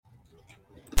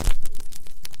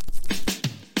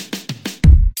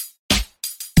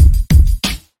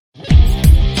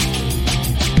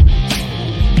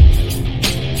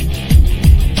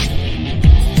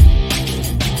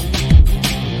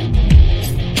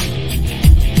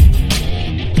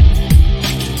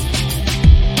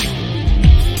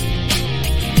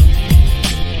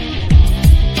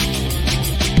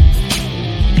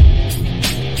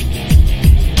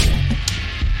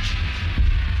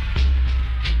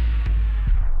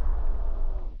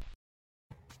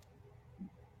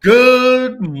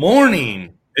Good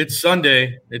morning. It's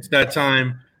Sunday. It's that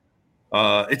time.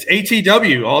 It's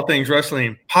ATW, All Things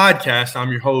Wrestling Podcast. I'm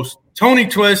your host, Tony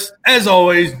Twist, as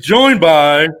always, joined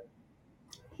by...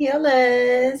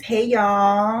 Healers. Hey,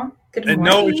 y'all. Good morning.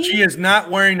 And no, she is not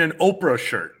wearing an Oprah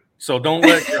shirt, so don't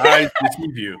let your eyes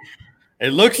deceive you. It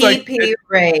looks PP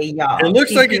Ray, y'all. It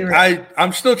looks PP like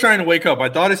I'm still trying to wake up. I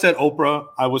thought it said Oprah.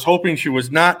 I was hoping she was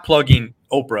not plugging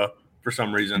Oprah for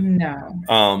some reason. No.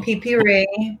 PP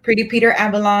Ray, Pretty Peter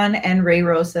Avalon, and Ray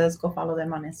Rosas. Go follow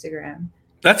them on Instagram.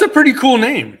 That's a pretty cool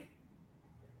name.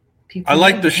 PP I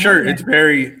like Ray, the shirt. yeah. It's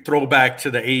very throwback to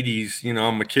the 80s. You know,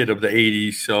 I'm a kid of the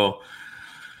 80s. So,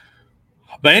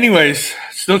 but anyways,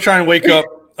 still trying to wake up.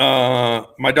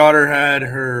 My daughter had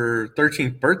her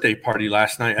 13th birthday party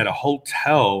last night at a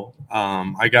hotel.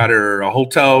 I got her a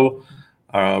hotel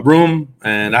room,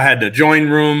 and I had the join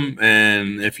room.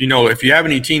 And if you have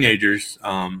any teenagers,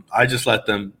 I just let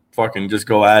them fucking just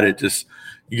go at it. Just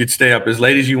you could stay up as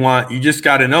late as you want. You just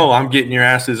got to know I'm getting your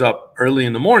asses up early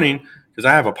in the morning because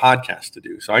I have a podcast to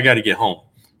do. So I got to get home.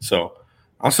 So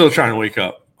I'm still trying to wake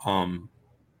up.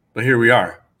 But here we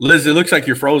are. Liz, it looks like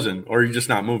you're frozen, or you're just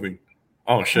not moving.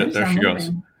 Oh shit! There she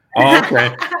goes. Oh,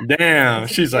 okay. Damn.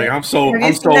 She's like, I'm so.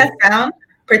 That sound?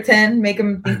 Pretend, make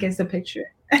them think it's a picture.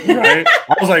 Right?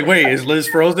 I was like, wait, is Liz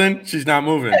frozen? She's not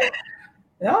moving.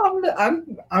 No,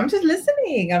 I'm just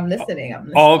listening. I'm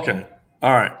listening. Oh, okay.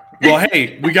 All right. Well,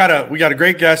 hey, we got a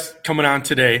great guest coming on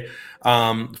today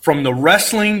from the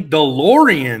Wrestling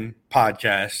DeLorean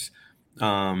podcast.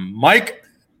 Mike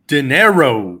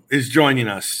Dinero is joining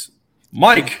us.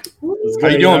 Mike, how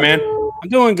you doing, man? I'm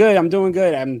doing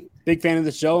good. I'm a big fan of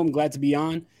the show. I'm glad to be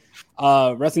on.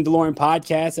 Wrestling DeLorean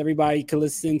podcast. Everybody can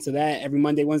listen to that every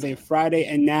Monday, Wednesday, and Friday.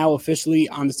 And now officially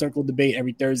on the Circle Debate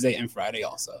every Thursday and Friday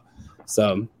also.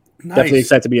 So Definitely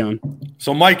excited to be on.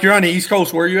 So, Mike, you're on the East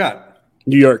Coast. Where are you at?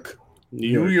 New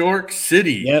York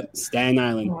City. Yep, Staten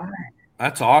Island.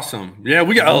 That's awesome. Yeah,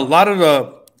 we got a lot of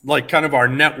the kind of our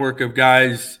network of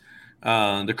guys.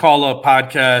 The Call Up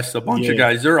podcast, a bunch of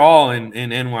guys. They're all in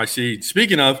NYC.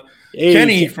 Speaking of,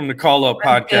 Kenny from the Call Up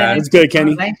podcast. It's good,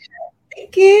 Kenny. Thank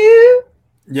you.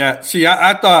 Yeah. See,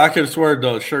 I thought I could have sworn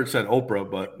the shirt said Oprah,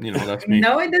 but that's me.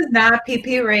 No, it does not.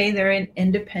 PP Ray, they're an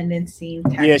independent scene.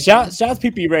 Yeah, shouts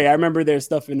PP Ray. I remember their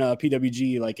stuff in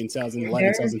PWG like in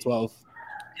 2011, 2012.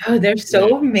 Oh, they're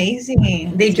so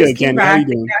amazing. They just came back.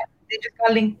 They just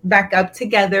got linked back up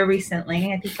together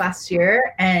recently, I think last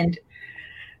year, and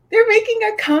they're making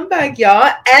a comeback, y'all.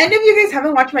 And if you guys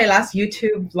haven't watched my last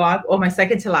YouTube vlog, or my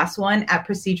second to last one at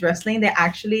Prestige Wrestling, they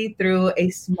actually threw a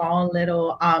small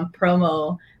little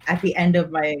promo at the end of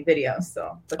my video.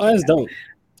 So that's dope.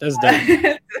 That's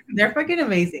dope. They're fucking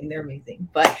amazing. They're amazing.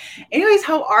 But anyways,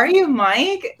 how are you,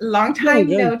 Mike? Long time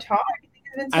no talk.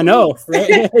 I know,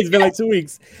 right? It's been like 2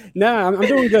 weeks. No, I'm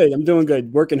doing good. I'm doing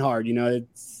good. Working hard.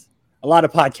 It's a lot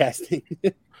of podcasting.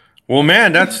 Well,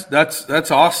 man,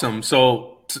 that's awesome. So,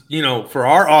 for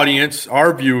our audience,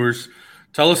 our viewers,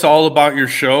 tell us all about your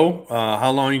show.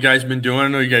 How long you guys been doing? I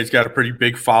know you guys got a pretty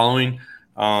big following.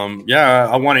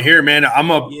 I want to hear, man.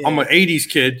 I'm a 80s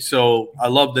kid, so I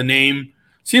love the name.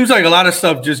 Seems like a lot of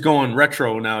stuff just going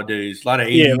retro nowadays. A lot of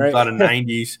 80s, a lot of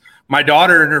 90s. My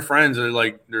daughter and her friends are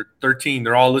like, they're 13.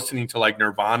 They're all listening to like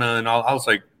Nirvana and all. I was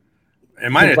like,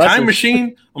 am I in a time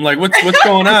machine? I'm like, what's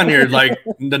going on here? Like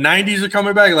the 90s are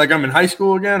coming back? Like I'm in high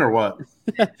school again or what?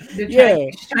 They're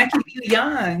trying to keep you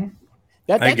young.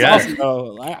 That's awesome.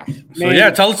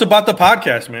 So, tell us about the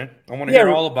podcast, man. I want to hear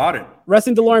all about it.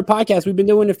 Wrestling DeLorean podcast. We've been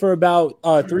doing it for about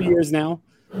 3 years now.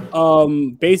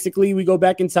 Basically, we go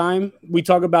back in time. We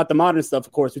talk about the modern stuff,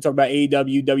 of course. We talk about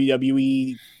AEW,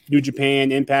 WWE, New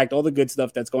Japan, Impact, all the good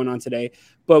stuff that's going on today.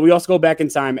 But we also go back in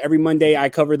time. Every Monday, I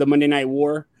cover the Monday Night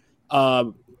War,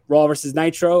 Raw versus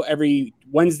Nitro. Every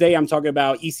Wednesday, I'm talking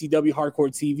about ECW Hardcore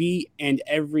TV. And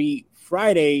every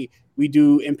Friday, we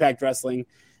do Impact Wrestling.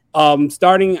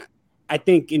 Starting, I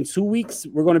think, in 2 weeks,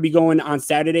 we're going to be going on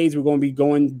Saturdays. We're going to be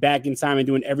going back in time and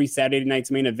doing every Saturday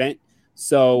night's main event.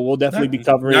 So we'll definitely be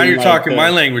covering. Now you're talking my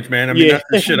language, man. I mean, that's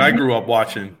the shit I grew up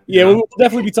watching. We'll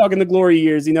definitely be talking the glory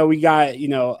years. We got,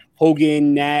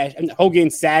 Hogan, Nash, Hogan,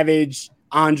 Savage,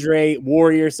 Andre,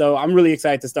 Warrior. So I'm really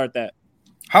excited to start that.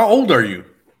 How old are you?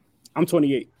 I'm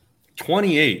 28.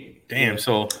 28. Damn.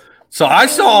 Yeah. So I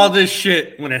saw all this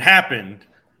shit when it happened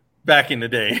back in the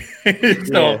day.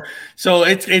 So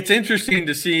it's interesting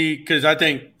to see because I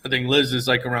think Liz is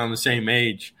like around the same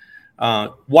age.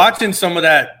 Watching some of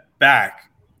that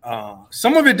back,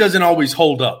 some of it doesn't always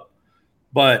hold up,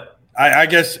 but I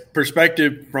guess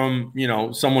perspective from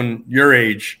someone your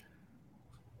age,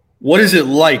 what is it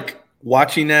like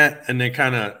watching that and then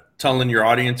kind of telling your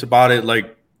audience about it?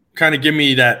 Like, kind of give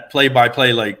me that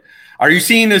play-by-play? Like, are you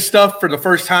seeing this stuff for the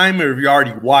first time, or have you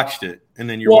already watched it and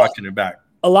then you're watching it back?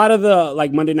 A lot of the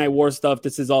like Monday Night War stuff,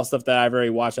 this is all stuff that I've already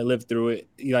watched. I lived through it.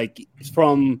 Like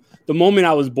from the moment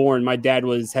I was born, my dad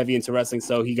was heavy into wrestling,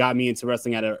 so he got me into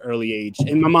wrestling at an early age,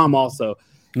 and my mom also.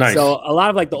 Nice. So a lot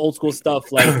of like the old school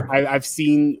stuff, like I've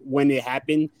seen when it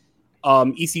happened.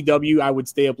 ECW, I would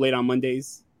stay up late on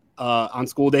Mondays on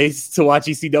school days to watch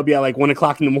ECW at like 1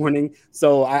 o'clock in the morning.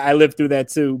 So I lived through that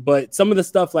too. But some of the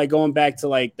stuff like going back to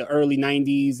like the early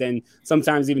 90s and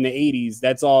sometimes even the 80s,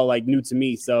 that's all like new to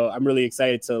me. So I'm really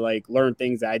excited to like learn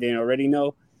things that I didn't already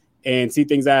know and see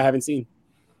things that I haven't seen.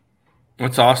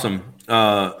 That's awesome.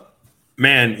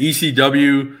 Man,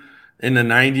 ECW in the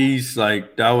 90s,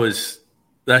 like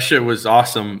that shit was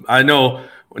awesome. I know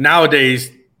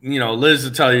nowadays, you know, Liz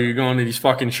will tell you, you're going to these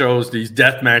fucking shows, these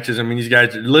death matches. I mean, these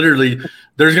guys are literally,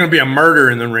 there's going to be a murder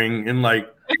in the ring. And like,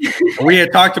 we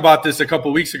had talked about this a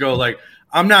couple of weeks ago. Like,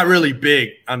 I'm not really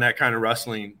big on that kind of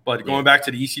wrestling, but going back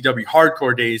to the ECW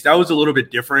hardcore days, that was a little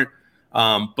bit different.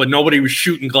 But nobody was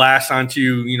shooting glass onto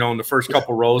you, you know, in the first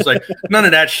couple rows. Like, none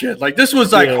of that shit. Like, this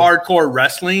was like hardcore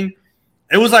wrestling.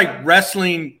 It was like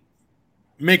wrestling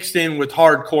mixed in with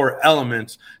hardcore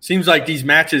elements. Seems like these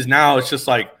matches now, it's just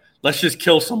like, let's just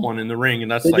kill someone in the ring.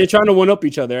 And they're trying to one up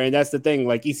each other. And that's the thing.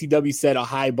 Like ECW set a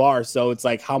high bar. So it's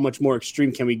like, how much more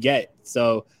extreme can we get?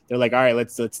 So they're like, all right,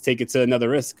 let's take it to another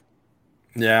risk.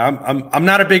 Yeah. I'm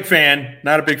not a big fan,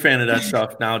 of that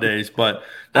stuff nowadays, but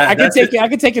I can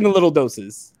take in the little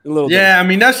doses. I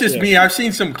mean, that's just me. I've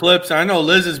seen some clips. I know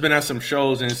Liz has been at some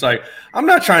shows and it's like, I'm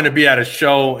not trying to be at a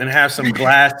show and have some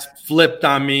glass flipped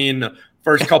on me in the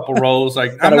first couple rows.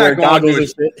 Like, I'm not going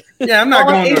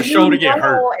to a show to get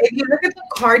hurt. If you look at the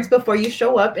cards before you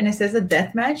show up and it says a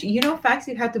death match, you know, facts,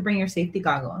 you have to bring your safety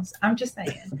goggles. I'm just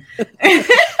saying.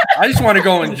 I just want to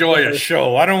go enjoy a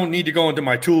show. I don't need to go into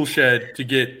my tool shed to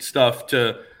get stuff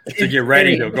to get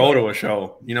ready to go to a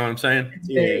show. You know what I'm saying? It's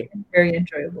very, very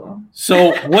enjoyable.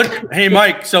 So hey,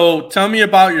 Mike, so tell me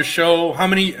about your show. How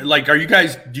many, like, do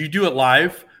you do it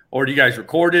live or do you guys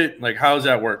record it? Like, how does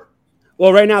that work?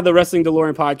 Well, right now, the Wrestling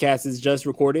DeLorean podcast is just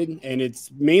recorded, and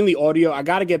it's mainly audio. I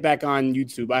got to get back on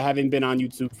YouTube. I haven't been on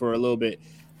YouTube for a little bit.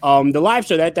 The live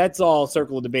show, that's all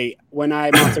Circle of Debate. When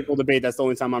I'm on Circle of Debate, that's the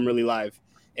only time I'm really live.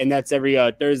 And that's every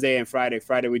Thursday and Friday.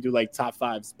 Friday, we do, like, top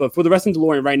fives. But for the Wrestling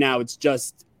DeLorean right now, it's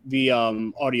just the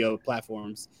audio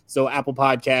platforms. So Apple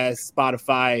Podcasts,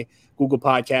 Spotify, Google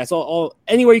Podcasts, all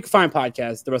anywhere you can find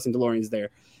podcasts, the Wrestling DeLorean is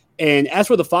there. And as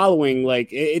for the following, like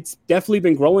it's definitely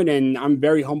been growing, and I'm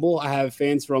very humble. I have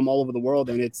fans from all over the world,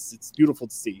 and it's beautiful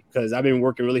to see because I've been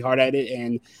working really hard at it,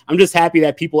 and I'm just happy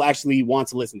that people actually want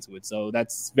to listen to it. So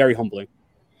that's very humbling.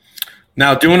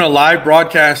 Now, doing a live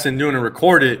broadcast and doing a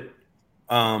recorded,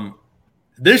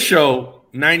 this show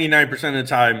 99% of the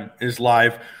time is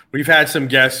live. We've had some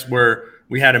guests where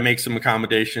we had to make some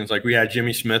accommodations. Like we had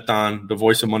Jimmy Smith on, the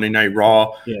voice of Monday Night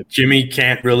Raw. Yeah. Jimmy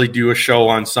can't really do a show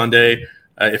on Sunday.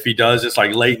 If he does, it's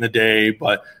like late in the day.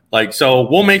 But like, so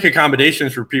we'll make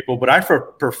accommodations for people, but I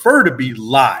prefer to be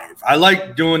live. I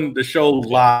like doing the show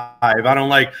live. I don't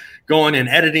like going and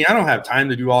editing. I don't have time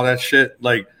to do all that shit.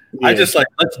 Like, I just like,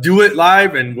 let's do it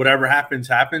live and whatever happens,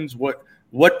 happens.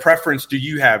 What preference do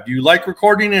you have? Do you like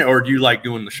recording it or do you like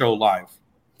doing the show live?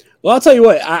 Well, I'll tell you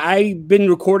what, I've been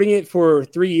recording it for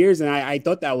 3 years, and I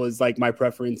thought that was like my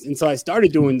preference until I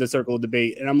started doing the Circle of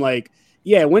Debate. And I'm like,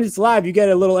 yeah, when it's live, you get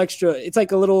a little extra. It's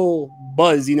like a little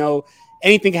buzz, you know.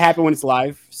 Anything can happen when it's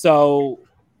live. So,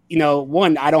 you know,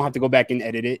 one, I don't have to go back and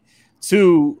edit it.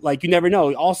 Two, like, you never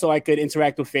know. Also, I could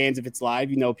interact with fans if it's live.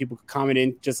 You know, people could comment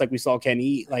in, just like we saw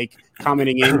Kenny, like,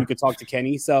 commenting in. We could talk to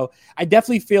Kenny. So I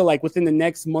definitely feel like within the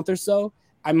next month or so,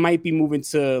 I might be moving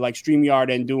to, like,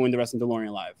 StreamYard and doing the Wrestling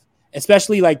DeLorean live.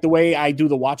 Especially, like, the way I do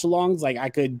the watch-alongs. Like, I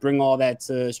could bring all that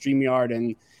to StreamYard,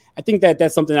 and I think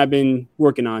that's something I've been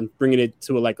working on, bringing it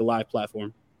to, a live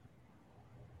platform.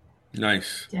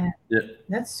 Nice. Yeah.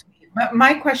 That's sweet.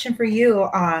 My question for you,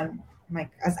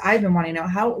 Mike, as I've been wanting to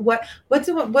know,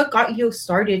 what got you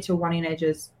started to wanting to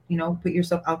just, you know, put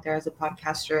yourself out there as a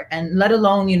podcaster, and let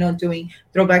alone, you know, doing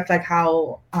throwback like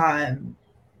how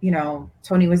you know,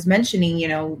 Tony was mentioning, you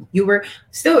know, you were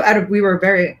still we were a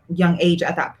very young age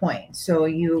at that point. So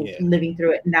living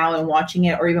through it now and watching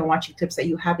it, or even watching clips that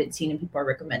you haven't seen and people are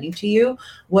recommending to you,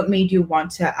 what made you want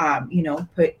to,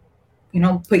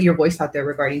 put your voice out there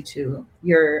regarding to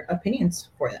your opinions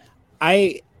for that?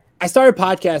 I started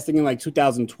podcasting in like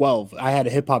 2012. I had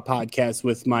a hip hop podcast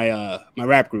with my my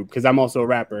rap group because I'm also a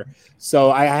rapper.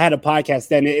 So I had a podcast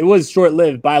then. It was short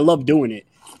lived, but I loved doing it.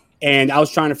 And I was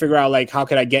trying to figure out, like, how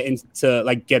could I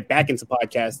get back into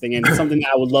podcasting and something that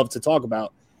I would love to talk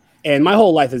about. And my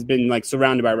whole life has been like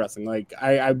surrounded by wrestling. Like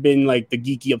I've been like the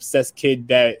geeky, obsessed kid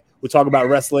that would talk about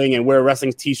wrestling and wear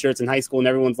wrestling t-shirts in high school, and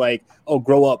everyone's like, "Oh,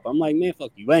 grow up." I'm like, "Man,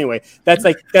 fuck you." But anyway, that's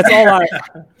all I.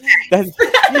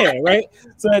 Yeah, right.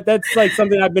 So that's like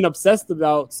something I've been obsessed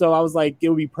about. So I was like, it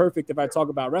would be perfect if I talk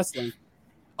about wrestling.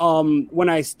 When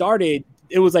I started,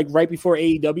 it was like right before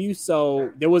AEW,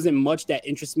 so there wasn't much that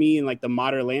interests me in like the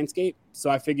modern landscape. So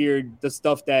I figured the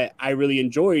stuff that I really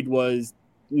enjoyed was,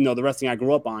 the wrestling I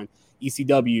grew up on,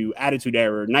 ECW, Attitude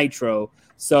Era, Nitro.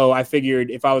 So I figured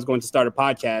if I was going to start a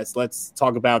podcast, let's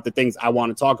talk about the things I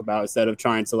want to talk about instead of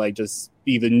trying to like just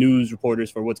be the news reporters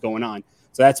for what's going on.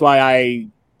 So that's why I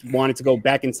wanted to go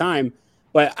back in time.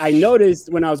 But I noticed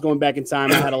when I was going back in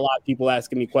time, I had a lot of people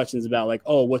asking me questions about like,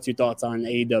 "Oh, what's your thoughts on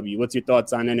AEW? What's your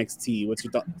thoughts on NXT? What's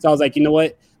your thoughts?" So I was like, you know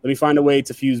what? Let me find a way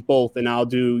to fuse both, and I'll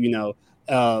do,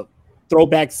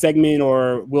 throwback segment,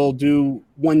 or we'll do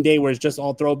one day where it's just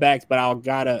all throwbacks, but I'll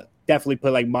gotta definitely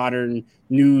put like modern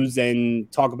news and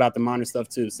talk about the modern stuff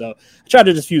too. So I tried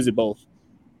to just fuse it both.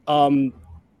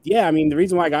 Yeah, I mean, the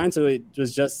reason why I got into it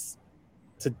was just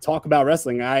to talk about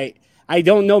wrestling. I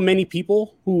don't know many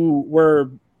people who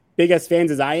were big as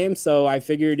fans as I am, so I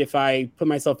figured if I put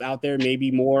myself out there,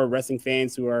 maybe more wrestling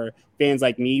fans who are fans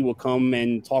like me will come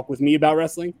and talk with me about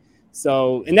wrestling.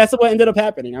 So, and that's what ended up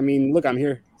happening. I mean, look, I'm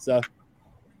here. So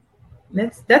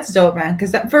that's dope, man.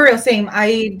 Because for real, same.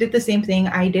 I did the same thing.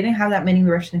 I didn't have that many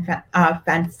wrestling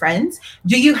fan friends.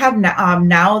 Do you have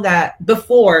now that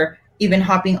before even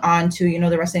hopping on to,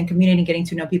 the wrestling community, getting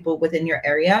to know people within your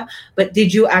area, but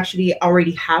did you actually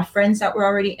already have friends that were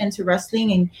already into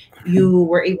wrestling and you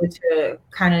were able to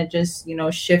kind of just,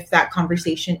 shift that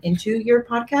conversation into your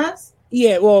podcast?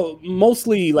 Yeah, well,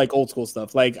 mostly like old school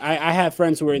stuff. Like I have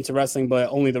friends who were into wrestling, but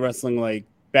only the wrestling like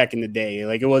back in the day.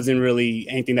 Like it wasn't really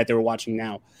anything that they were watching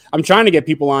now. I'm trying to get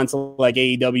people on to like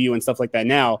AEW and stuff like that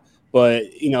now, but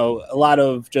a lot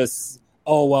of just,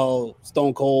 oh, well,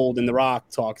 Stone Cold and The Rock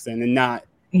talks and not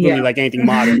really like anything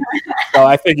modern. So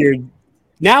I figured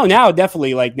now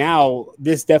definitely like now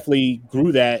this definitely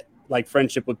grew that like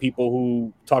friendship with people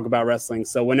who talk about wrestling.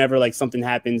 So whenever like something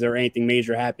happens or anything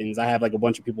major happens, I have like a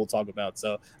bunch of people to talk about.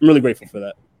 So I'm really grateful for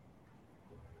that.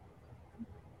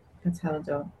 That's hella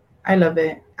dope. I love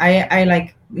it. I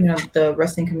like, the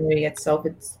wrestling community itself.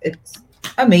 It's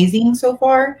amazing so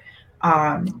far.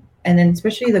 And then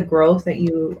especially the growth that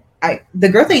you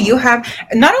have,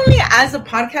 not only as a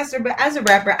podcaster, but as a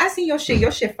rapper. I see your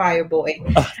shit fire, boy.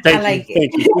 Thank you.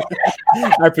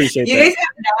 I appreciate you that. You guys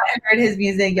have not heard his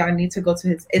music. Y'all need to go to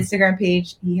his Instagram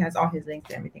page. He has all his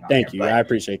links and everything on there. Thank you. I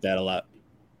appreciate that a lot.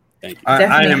 Thank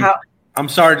you. I'm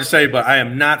sorry to say, but I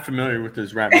am not familiar with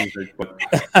his rap music. But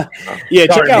yeah,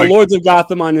 check out Lords of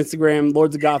Gotham on Instagram,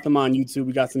 Lords of Gotham on YouTube.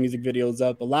 We got some music videos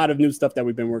up, a lot of new stuff that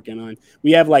we've been working on.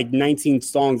 We have like 19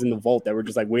 songs in the vault that we're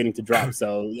just like waiting to drop.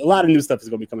 So a lot of new stuff is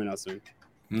going to be coming out soon.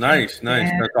 Nice.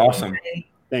 That's awesome.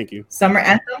 Thank you. Summer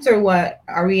anthems or what?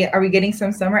 Are we getting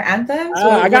some summer anthems?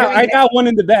 I got one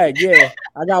in the bag. Yeah,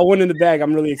 I got one in the bag.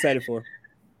 I'm really excited for.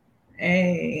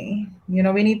 Hey,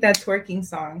 we need that twerking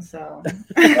song. So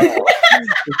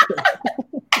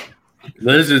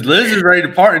Liz is ready to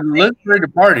party. Liz is ready to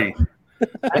party.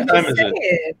 What time is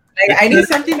it? Like I need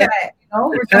something that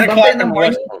we're gonna bump in the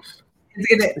morning. It's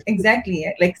gonna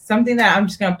exactly like something that I'm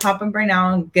just gonna pop up right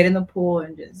now and get in the pool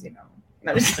and just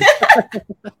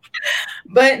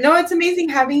But no, it's amazing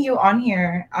having you on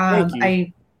here. Thank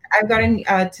you. I've gotten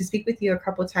to speak with you a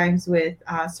couple of times with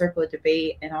Circle of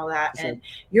Debate and all that. Sure. And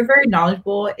you're very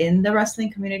knowledgeable in the wrestling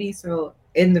community, so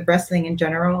in the wrestling in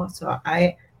general. So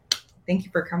I thank you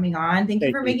for coming on. Thank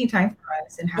you for making time for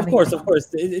us and having Of course.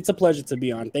 It's a pleasure to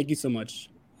be on. Thank you so much.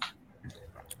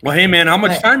 Well, hey, man, how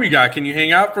much time you got? Can you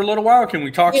hang out for a little while? Can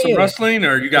we talk some wrestling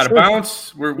or you got to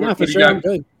bounce? I'm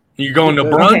good. You going to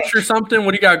brunch or something?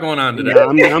 What do you got going on today? No,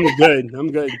 I'm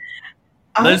good.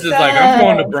 Awesome. Liz is like, I'm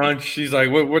going to brunch. She's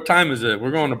like, what time is it?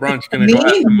 We're going to brunch. Gonna go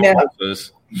have some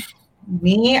mimosas.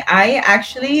 Me, I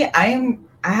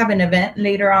have an event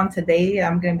later on today.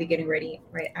 I'm gonna be getting ready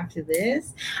right after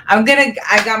this. I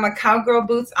got my cowgirl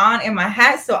boots on and my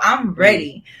hat, so I'm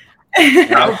ready.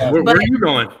 Where are you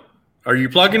going? Are you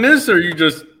plugging this or are you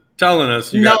just telling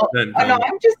us you got an event?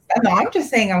 I'm just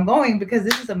saying I'm going because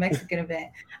this is a Mexican event.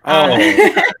 Oh,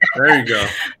 there you go.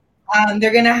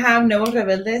 They're gonna have Nuevos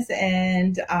Rebeldes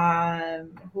and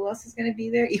who else is gonna be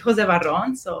there? Hijos de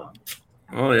Barrón. So.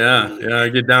 Oh yeah, I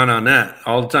get down on that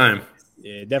all the time.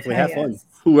 Yeah, definitely have fun.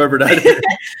 Whoever that is.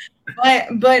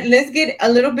 but let's get a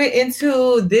little bit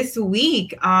into this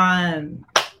week. Are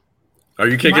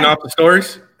you kicking off the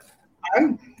stories?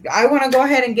 I want to go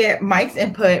ahead and get Mike's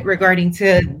input regarding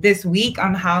to this week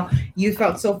on how you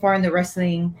felt so far in the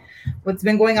wrestling, what's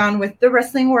been going on with the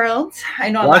wrestling world. I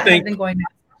know a lot has been going on,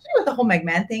 especially with the whole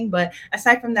McMahon thing, but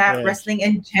aside from that, wrestling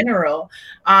in general.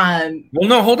 Well,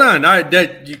 no, hold on.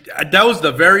 That was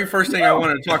the very first thing I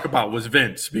wanted to talk about was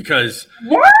Vince, because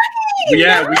we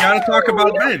got to talk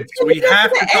about Vince. We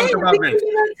have to talk about Vince.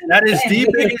 That is the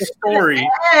biggest story.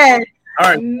 All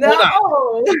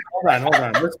right, hold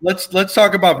on. Let's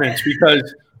talk about Vince,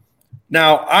 because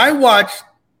now I watched.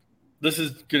 This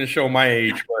is going to show my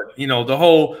age, but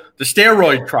the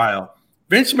steroid trial.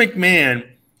 Vince McMahon,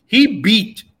 he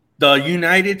beat the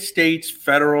United States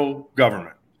federal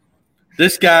government.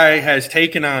 This guy has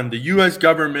taken on the U.S.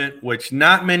 government, which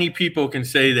not many people can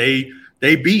say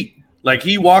they beat. Like,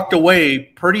 he walked away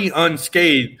pretty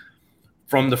unscathed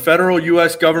from the federal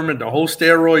U.S. government, the whole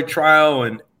steroid trial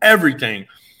and everything.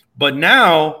 But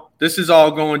now this is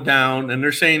all going down, and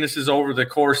they're saying this is over the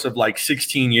course of like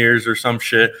 16 years or some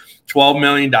shit, $12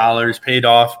 million paid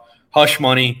off, hush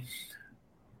money.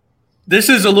 This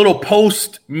is a little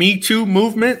post-Me Too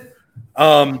movement.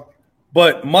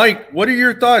 But Mike, what are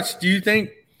your thoughts? Do you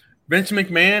think Vince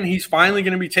McMahon, he's finally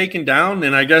going to be taken down?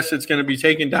 And I guess it's going to be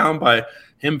taken down by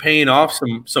him paying off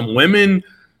some women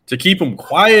to keep him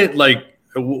quiet. Like,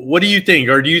 what do you think?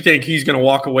 Or do you think he's going to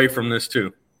walk away from this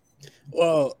too?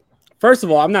 Well, first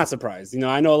of all, I'm not surprised.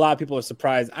 I know a lot of people are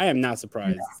surprised. I am not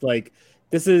surprised. Yeah. Like,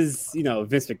 this is,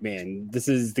 Vince McMahon. This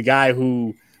is the guy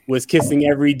who was kissing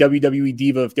every WWE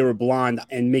diva if they were blonde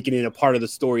and making it a part of the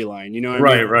storyline. You know what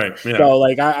I mean? Right. Yeah. So,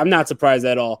 like, I'm not surprised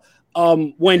at all.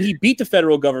 When he beat the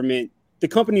federal government, the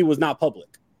company was not public.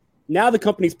 Now the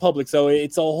company's public, so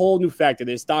it's a whole new factor.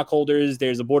 There's stockholders,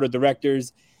 there's a board of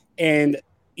directors, and,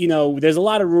 there's a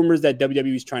lot of rumors that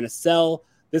WWE is trying to sell.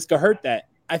 This could hurt that.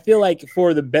 I feel like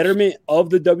for the betterment of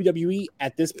the WWE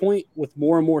at this point, with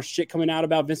more and more shit coming out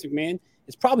about Vince McMahon,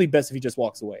 it's probably best if he just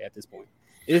walks away at this point.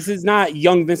 This is not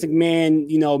young Vince McMahon,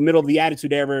 middle of the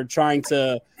Attitude Era trying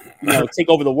to, take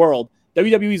over the world.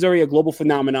 WWE is already a global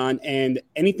phenomenon, and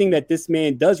anything that this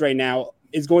man does right now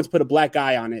is going to put a black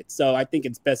eye on it. So I think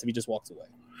it's best if he just walks away.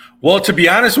 Well, to be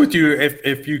honest with you,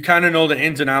 if you kind of know the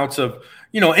ins and outs of,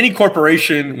 any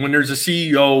corporation, when there's a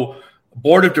CEO,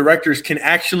 board of directors can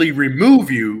actually remove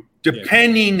you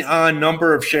depending on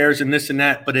number of shares and this and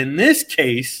that. But in this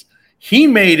case, he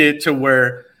made it to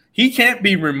where he can't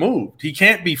be removed. He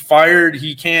can't be fired.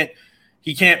 He can't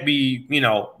be,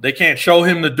 they can't show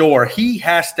him the door. He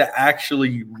has to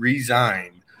actually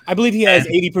resign. I believe he has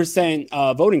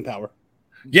 80% voting power.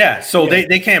 Yeah. So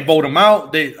they can't vote him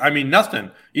out.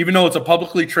 Nothing. Even though it's a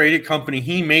publicly traded company,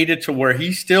 he made it to where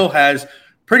he still has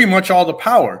pretty much all the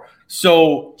power.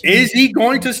 So is he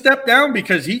going to step down?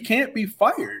 Because he can't be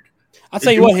fired. I'll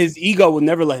tell you what, his ego will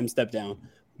never let him step down.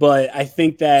 But I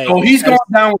think that... So he's going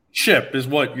down with the ship is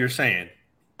what you're saying.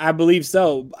 I believe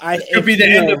so. It could be the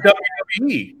end of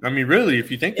WWE. Really, if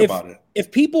you think about it.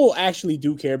 If people actually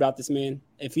do care about this man,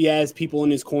 if he has people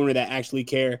in his corner that actually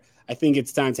care, I think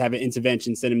it's time to have an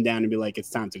intervention, sit him down and be like, it's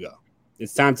time to go.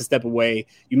 It's time to step away.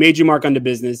 You made your mark on the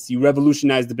business. You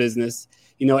revolutionized the business.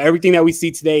 Everything that we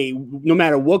see today, no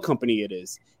matter what company it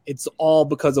is, it's all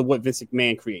because of what Vince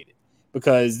McMahon created.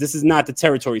 Because this is not the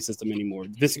territory system anymore.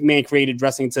 Vince McMahon created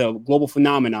wrestling to a global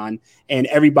phenomenon, and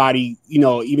everybody,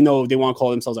 even though they want to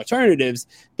call themselves alternatives,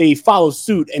 they follow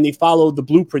suit and they follow the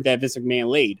blueprint that Vince McMahon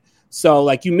laid. So,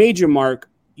 like, you made your mark,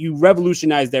 you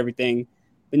revolutionized everything,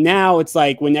 but now it's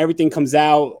like when everything comes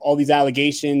out, all these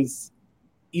allegations,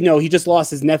 he just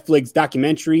lost his Netflix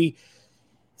documentary.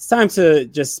 It's time to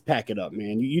just pack it up,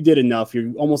 man. You did enough.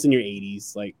 You're almost in your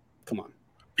 80s. Like, come on.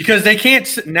 Because they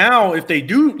can't now, if they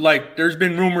do, like, there's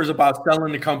been rumors about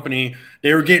selling the company.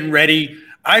 They were getting ready.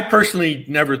 I personally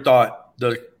never thought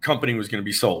the company was going to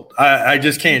be sold. I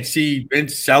just can't see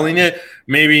Vince selling it.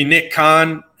 Maybe Nick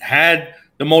Khan had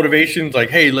the motivations like,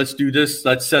 hey, let's do this.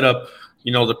 Let's set up,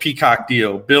 the Peacock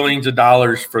deal, billions of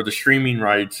dollars for the streaming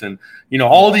rights. And,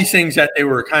 all these things that they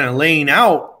were kind of laying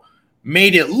out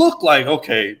made it look like,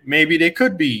 okay, maybe they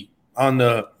could be on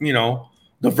the,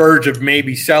 the verge of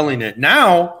maybe selling it.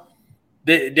 Now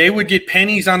they would get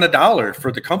pennies on the dollar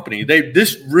for the company.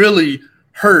 This really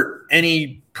hurt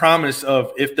any promise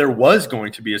of if there was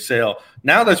going to be a sale.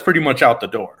 Now that's pretty much out the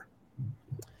door.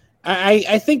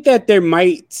 I think that there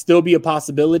might still be a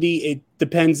possibility. It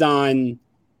depends on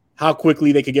how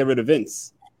quickly they could get rid of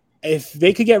Vince. If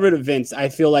they could get rid of Vince, I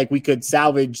feel like we could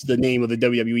salvage the name of the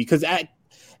WWE, because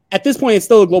at this point, it's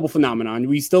still a global phenomenon.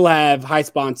 We still have high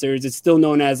sponsors. It's still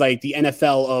known as like the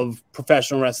NFL of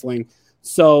professional wrestling.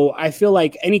 So I feel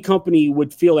like any company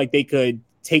would feel like they could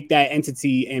take that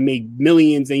entity and make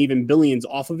millions and even billions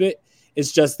off of it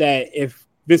It's just that if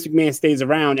Vince McMahon stays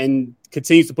around and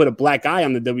continues to put a black eye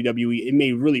on the WWE, it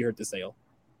may really hurt the sale.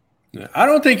 I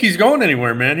don't think he's going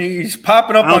anywhere, man. He's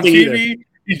popping up on TV. Either.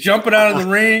 He's jumping out of the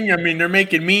ring. I mean, they're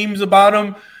making memes about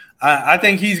him. I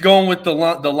think he's going with the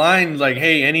line like,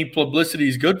 hey, any publicity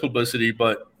is good publicity,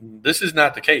 but this is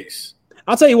not the case.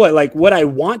 I'll tell you what, like what I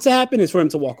want to happen is for him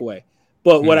to walk away.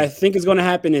 But what I think is going to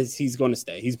happen is he's going to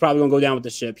stay. He's probably going to go down with the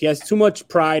ship. He has too much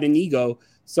pride and ego,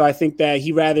 so I think that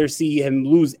he'd rather see him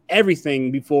lose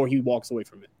everything before he walks away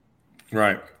from it.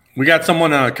 Right. We got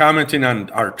someone commenting on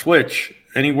our Twitch.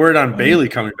 Any word on Bayley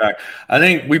coming back? I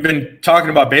think we've been talking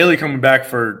about Bayley coming back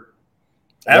for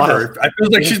ever. Wow. I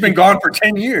feel like she's been gone for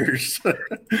 10 years.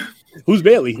 Who's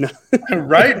Bayley?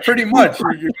 Right? Pretty much.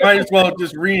 You might as well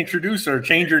just reintroduce her,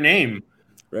 change her name.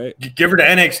 Right. Give her the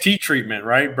NXT treatment,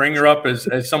 right? Bring her up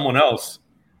as someone else.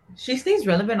 She stays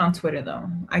relevant on Twitter, though.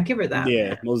 I give her that.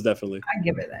 Yeah, most definitely. I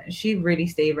give her that. She really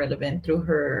stayed relevant through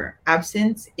her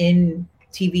absence in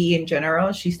TV in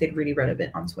general. She stayed really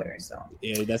relevant on Twitter. So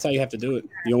yeah, that's how you have to do it.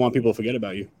 You don't want people to forget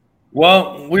about you.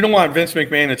 Well, we don't want Vince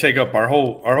McMahon to take up our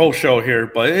whole show here,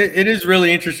 but it is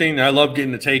really interesting. I love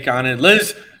getting the take on it.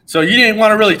 Liz, so you didn't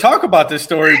want to really talk about this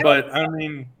story, but I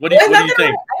mean, what do you think? I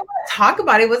want to talk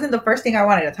about it. It wasn't the first thing I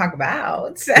wanted to talk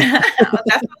about. That's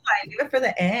why I do it for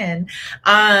the end.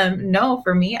 No,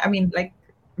 for me, I mean, like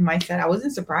Mike said, I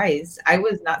wasn't surprised. I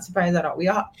was not surprised at all.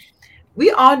 We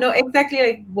all know exactly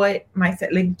like what Mike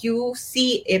said. Like you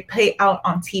see it play out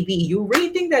on TV. You really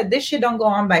think that this shit don't go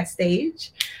on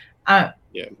backstage? Yeah.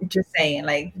 Just saying,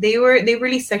 like they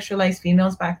really sexualized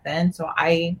females back then, so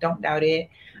I don't doubt it.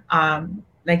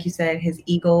 Like you said, his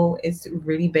ego is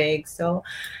really big. So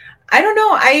I don't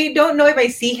know. I don't know if I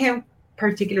see him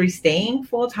particularly staying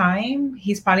full time.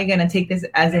 He's probably gonna take this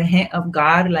as a hint of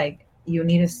God, like you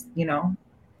need to,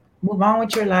 move on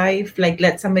with your life, like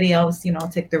let somebody else,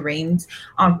 take the reins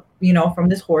on, from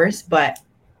this horse. But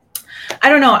I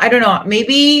don't know.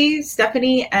 Maybe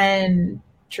Stephanie and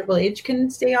Triple H can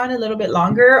stay on a little bit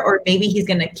longer, or maybe he's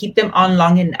going to keep them on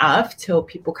long enough till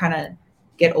people kind of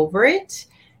get over it.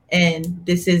 And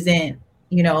this isn't,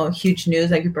 huge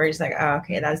news. Like people are just like, oh,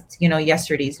 okay, that's,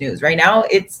 yesterday's news. Right now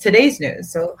it's today's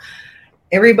news. So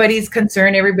everybody's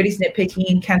concerned, everybody's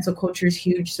nitpicking, cancel culture is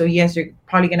huge. So yes, you're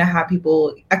probably going to have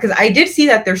people, because I did see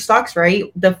that their stocks, right?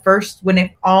 The first, when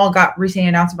it all got recently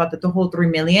announced about the whole 3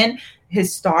 million,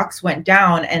 his stocks went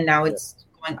down and now it's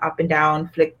going up and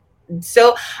down.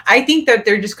 So I think that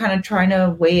they're just kind of trying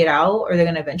to weigh it out, or they're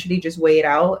going to eventually just weigh it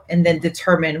out and then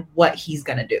determine what he's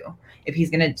going to do. If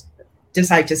he's going to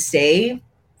decide to stay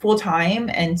full time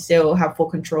and still have full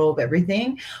control of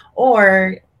everything,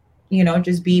 or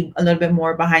just be a little bit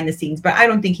more behind the scenes. But I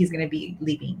don't think he's going to be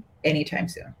leaving anytime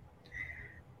soon.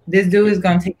 This dude is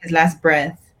going to take his last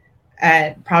breath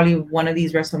at probably one of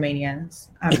these WrestleManias.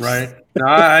 Right. No,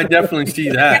 I definitely see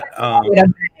that.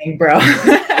 Bro.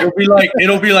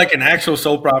 it'll be like an actual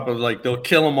soap opera. Like they'll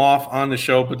kill him off on the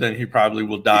show, but then he probably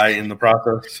will die in the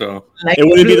process. So it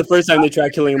wouldn't be the first time they try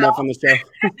killing him off on the show.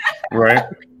 Right.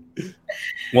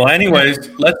 Well, anyways,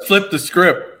 let's flip the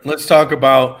script. Let's talk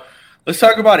about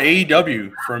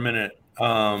AEW for a minute.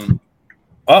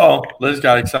 Liz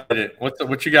got excited.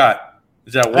 What you got?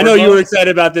 Is that Wardlow? I know you were excited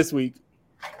about this week.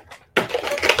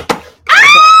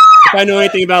 If I know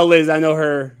anything about Liz, I know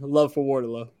her love for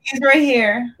Wardlow. He's right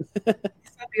here. So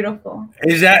beautiful.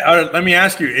 Is that? Let me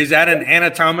ask you: is that an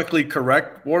anatomically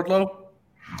correct Wardlow?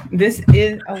 This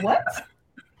is a what?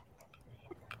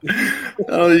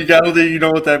 Oh, you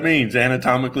know what that means?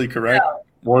 Anatomically correct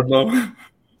Wardlow.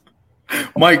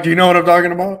 Mike, do you know what I'm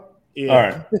talking about? Yeah. All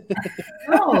right.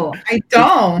 No, I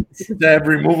don't. Does that have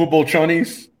removable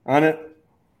chonies on it?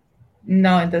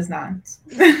 No, it does not.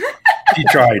 She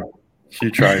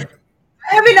tried.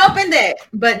 I haven't opened it,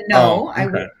 but no, okay. I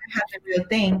wouldn't have the real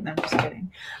thing. No, I'm just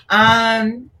kidding.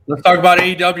 Let's talk about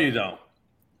AEW though.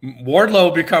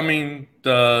 Wardlow becoming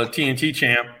the TNT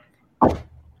champ.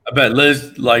 I bet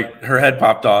Liz, like, her head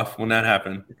popped off when that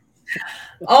happened.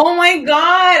 Oh my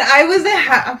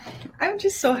God. I'm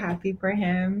just so happy for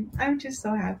him. I'm just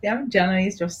so happy. I'm genuinely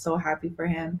just so happy for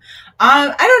him.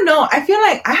 I don't know. I feel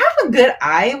like I have a good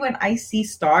eye when I see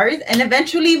stars, and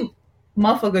eventually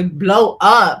motherfucker blow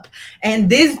up. And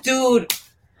this dude,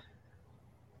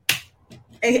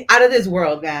 out of this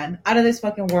world, man. Out of this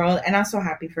fucking world. And I'm so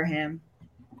happy for him.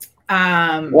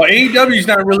 Well, AEW is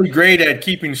not really great at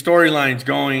keeping storylines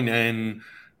going and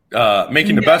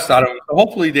making the best out of him. So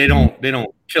hopefully they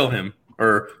don't kill him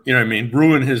or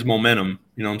ruin his momentum.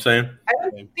 You know what I'm saying? I don't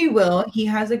he will. He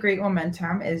has a great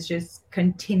momentum. Is just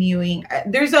continuing.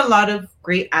 There's a lot of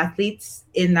great athletes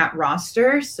in that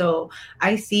roster, so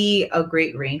I see a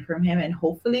great reign from him, and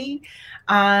hopefully,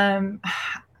 I'm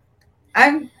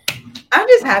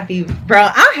just happy, bro.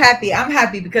 I'm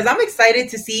happy because I'm excited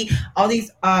to see all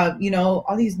these,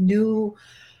 all these new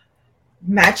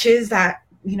matches that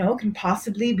can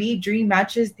possibly be dream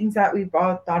matches, things that we've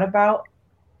all thought about.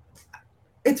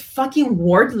 It's fucking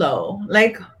Wardlow,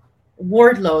 the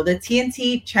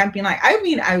TNT champion.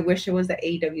 I wish it was the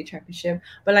AEW championship,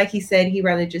 but like he said, he'd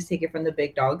rather just take it from the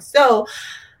big dog. So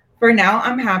for now,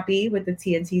 I'm happy with the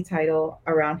TNT title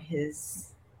around his.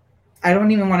 I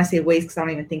don't even want to say waist because I don't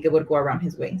even think it would go around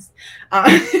his waist.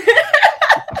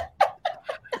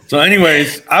 So,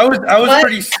 anyways, I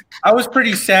was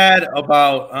pretty sad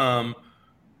about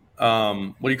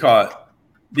what do you call it?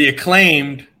 The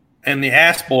Acclaimed and the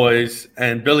Ass Boys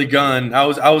and Billy Gunn. I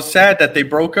was sad that they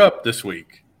broke up this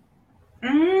week.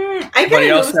 I kind of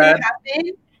knew it was going to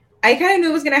happen. I kind of knew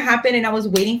it was going to happen, and I was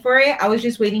waiting for it. I was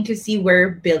just waiting to see where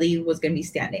Billy was going to be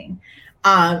standing.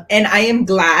 And I am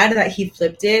glad that he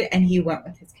flipped it and he went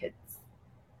with his kids.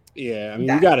 Yeah, I mean,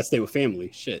 you got to stay with family.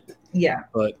 Shit. Yeah.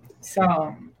 But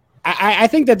so I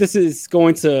think that this is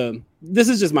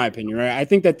just my opinion, right? I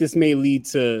think that this may lead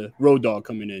to Road Dogg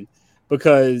coming in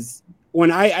because when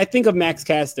I think of Max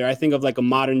Caster, I think of like a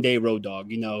modern day Road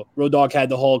Dogg. Road Dogg had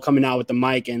the whole coming out with the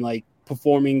mic and like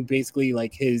performing basically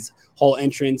like his whole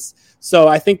entrance. So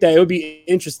I think that it would be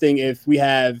interesting if we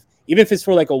have, even if it's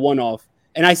for like a one-off,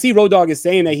 and I see Road Dogg is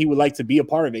saying that he would like to be a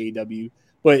part of AEW,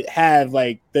 but have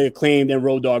like the Acclaimed and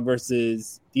Road Dogg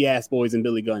versus the Ass Boys and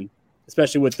Billy Gunn,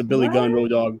 especially with the Billy Gunn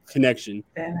Road Dogg connection.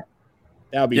 That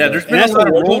would be there's been a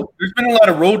lot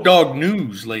of Road Dogg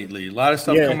news lately. A lot of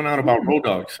stuff coming out about Road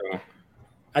Dogg. So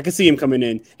I can see him coming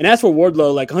in. And as for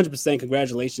Wardlow, like 100%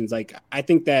 congratulations. Like I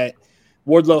think that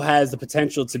Wardlow has the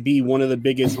potential to be one of the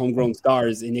biggest homegrown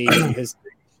stars in AEW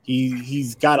history.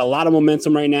 He's got a lot of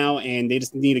momentum right now, and they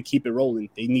just need to keep it rolling.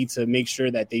 They need to make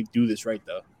sure that they do this right,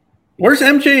 though. Where's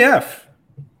MJF?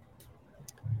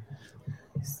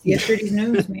 Yesterday's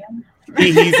news, man.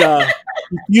 He's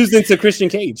fused into Christian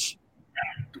Cage.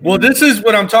 Well, this is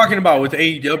what I'm talking about with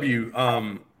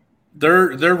AEW.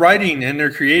 Their writing and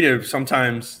their creative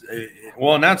sometimes,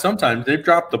 well, not sometimes, they've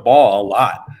dropped the ball a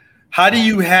lot. How do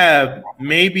you have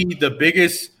maybe the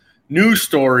biggest news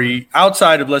story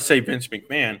outside of, let's say, Vince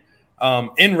McMahon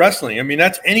in wrestling? I mean,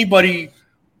 that's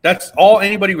all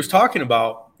anybody was talking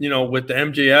about, with the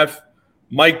MJF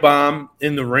mic bomb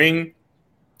in the ring.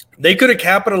 They could have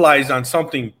capitalized on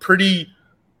something pretty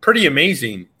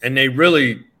amazing, and they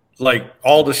really, like,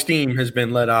 all the steam has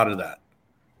been let out of that.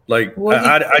 Like,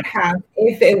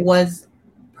 if it was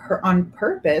on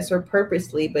purpose or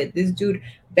purposely, but this dude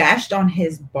bashed on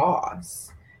his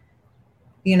boss,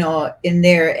 in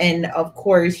there. And of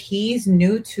course, he's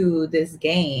new to this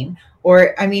game,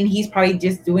 or I mean, he's probably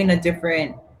just doing a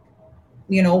different,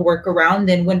 workaround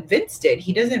than when Vince did.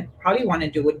 He doesn't probably want to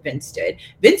do what Vince did.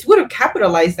 Vince would have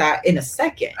capitalized that in a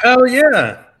second. Oh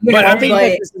yeah. But I mean,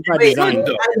 this is by design,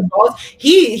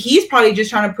 he's probably just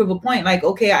trying to prove a point. Like,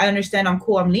 okay, I understand, I'm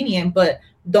cool, I'm lenient, but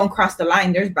don't cross the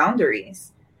line. There's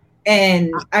boundaries.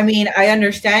 And I mean, I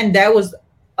understand that was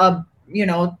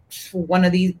one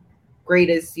of these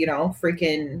greatest,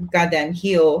 freaking goddamn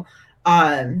heel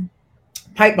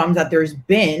pipe bombs that there's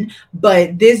been,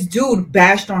 but this dude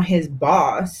bashed on his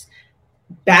boss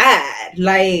bad.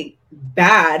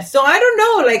 So I don't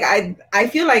know, like I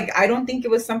feel like I don't think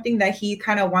it was something that he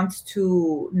kind of wants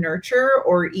to nurture,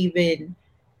 or even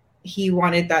he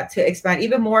wanted that to expand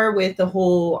even more with the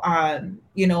whole them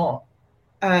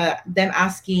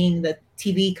asking, the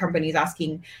TV companies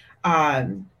asking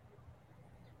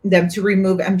them to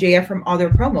remove MJF from all their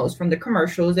promos, from the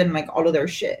commercials and like all of their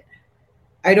shit.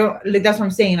 I don't, like, that's what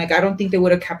I'm saying. Like, I don't think they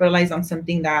would have capitalized on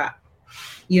something that,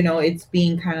 it's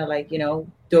being kind of like,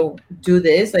 don't do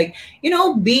this. Like, be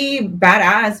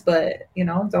badass, but,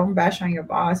 don't bash on your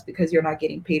boss because you're not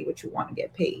getting paid what you want to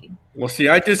get paid. Well, see,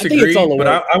 I disagree, but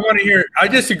I want to hear, I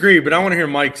disagree, but I want to hear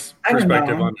Mike's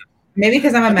perspective on it. Maybe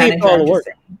because I'm a manager.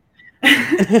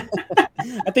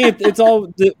 I think it's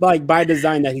all like by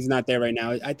design that he's not there right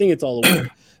now. I think it's all a work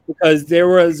because there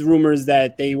was rumors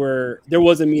that there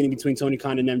was a meeting between Tony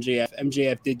Khan and MJF.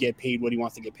 MJF did get paid what he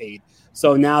wants to get paid.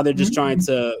 So now they're just trying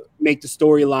to make the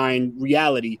storyline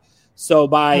reality. So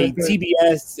by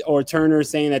TBS or Turner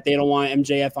saying that they don't want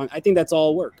MJF on, I think that's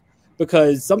all work,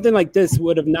 because something like this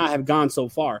would not have gone so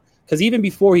far. Because even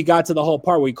before he got to the whole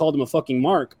part where he called him a fucking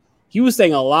mark, he was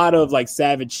saying a lot of like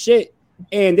savage shit.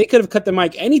 And they could have cut the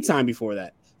mic anytime before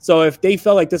that. So if they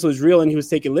felt like this was real and he was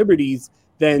taking liberties,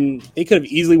 then they could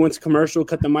have easily went to commercial,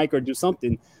 cut the mic, or do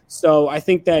something. So I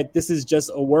think that this is just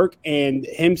a work, and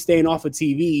him staying off of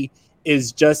TV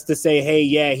is just to say, hey,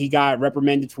 yeah, he got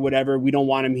reprimanded for whatever. We don't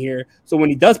want him here. So when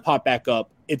he does pop back up,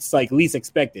 it's like least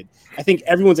expected. I think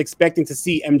everyone's expecting to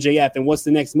see MJF, and what's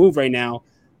the next move right now?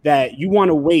 That you want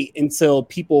to wait until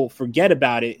people forget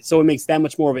about it, so it makes that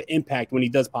much more of an impact when he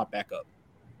does pop back up.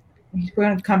 He's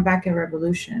going to come back in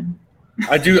Revolution.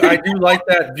 I do like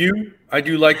that view. I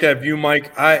do like that view,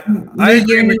 Mike. I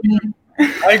agree with you.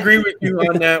 I agree with you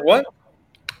on that. What?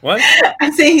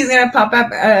 I'm saying he's gonna pop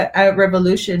up at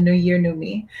Revolution. New Year, new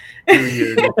me. New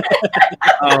Year.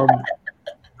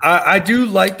 I do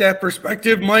like that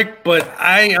perspective, Mike, but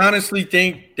I honestly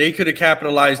think they could have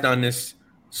capitalized on this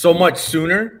so much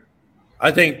sooner.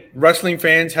 I think wrestling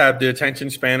fans have the attention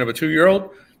span of a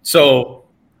 2-year-old. So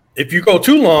if you go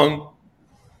too long,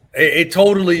 it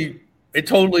totally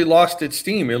lost its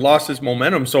steam. It lost its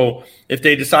momentum. So if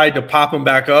they decide to pop them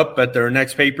back up at their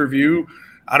next pay-per-view,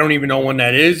 I don't even know when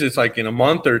that is. It's like in a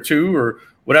month or two or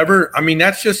whatever. I mean,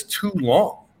 that's just too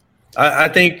long. I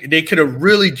think they could have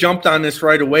really jumped on this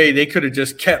right away. They could have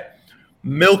just kept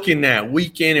milking that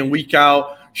week in and week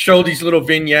out, show these little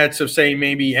vignettes of, say,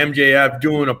 maybe MJF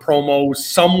doing a promo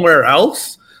somewhere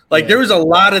else. Like, there was a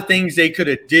lot of things they could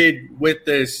have did with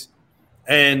this.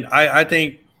 And I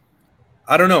think,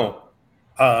 I don't know.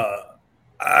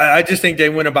 I just think they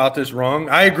went about this wrong.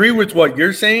 I agree with what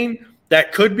you're saying.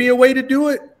 That could be a way to do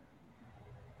it.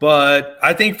 But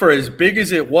I think for as big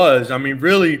as it was, I mean,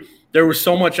 really, there was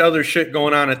so much other shit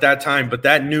going on at that time. But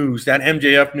that news, that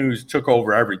MJF news took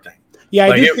over everything. Yeah,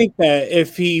 I do think that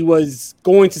if he was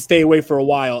going to stay away for a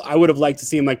while, I would have liked to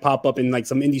see him like pop up in like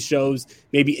some indie shows,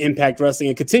 maybe Impact Wrestling,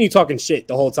 and continue talking shit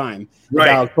the whole time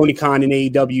about Tony Khan and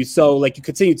AEW. So like you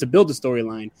continue to build the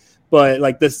storyline. But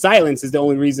like the silence is the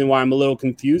only reason why I'm a little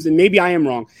confused. And maybe I am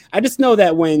wrong. I just know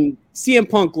that when CM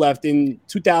Punk left in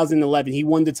 2011, he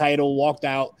won the title, walked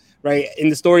out, right? And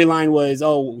the storyline was,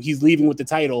 oh, he's leaving with the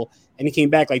title. And he came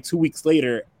back like 2 weeks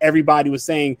later. Everybody was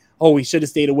saying, oh, he should have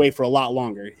stayed away for a lot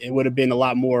longer. It would have been a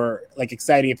lot more like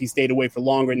exciting if he stayed away for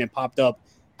longer and then popped up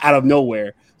out of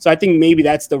nowhere. So I think maybe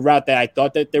that's the route that I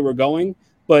thought that they were going.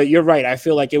 But you're right. I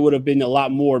feel like it would have been a lot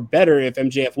more better if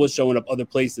MJF was showing up other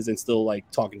places and still like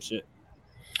talking shit.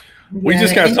 We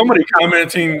just got somebody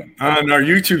commenting on our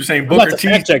YouTube saying Booker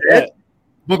T's dead.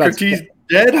 Booker T's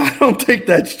dead? I don't think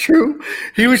that's true.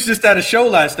 He was just at a show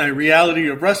last night, Reality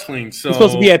of Wrestling. So he's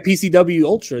supposed to be at PCW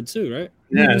Ultra too, right?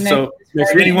 Yeah. So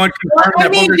if anyone confirmed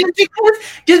that Booker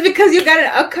just because you got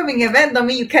an upcoming event, don't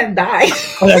mean you can't die.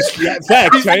 Oh, that's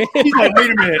facts, right? He's like,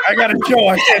 wait a minute, I got a show.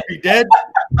 I can't be dead.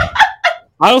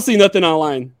 I don't see nothing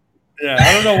online. Yeah,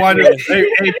 I don't know why.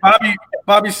 Hey,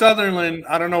 Bobby Sutherland,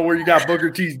 I don't know where you got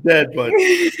Booker T's dead, but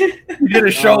he did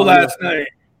a show last night.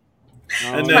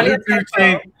 And then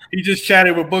he just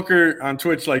chatted with Booker on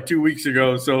Twitch like 2 weeks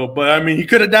ago. So, but I mean, he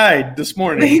could have died this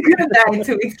morning. He could have died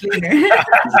 2 weeks later.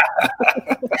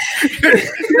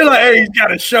 You're like, hey, he's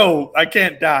got a show. I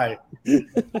can't die. Hey,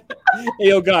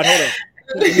 oh God, hold on.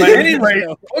 But anyway,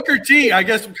 Booker T, I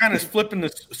guess I'm kind of flipping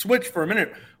the switch for a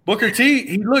minute. Booker T,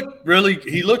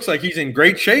 he looks like he's in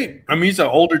great shape. I mean, he's an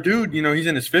older dude, he's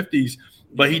in his 50s,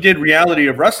 but he did Reality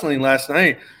of Wrestling last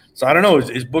night. So I don't know,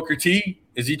 is Booker T,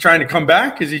 is he trying to come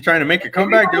back? Is he trying to make a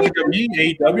comeback? WWE,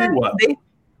 AEW, what?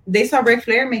 They saw Ric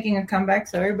Flair making a comeback,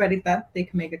 so everybody thought they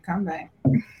could make a comeback.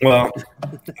 Well,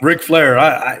 Ric Flair.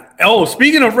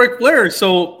 Speaking of Ric Flair,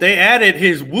 so they added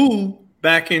his woo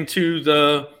back into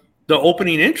the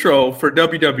opening intro for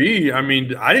WWE. I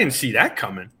mean, I didn't see that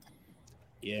coming.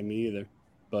 Yeah, me either.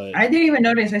 But I didn't even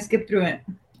notice. I skipped through it.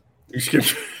 You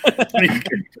skipped.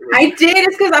 I did.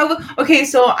 It's because I was okay.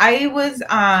 So I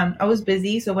was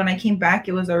busy. So when I came back,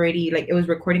 it was already like it was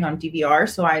recording on DVR.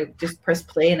 So I just pressed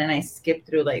play and then I skipped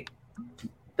through like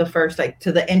the first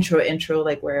to the intro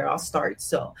like where it all starts.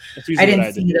 So I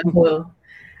didn't see the whole.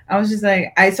 I was just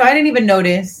like I didn't even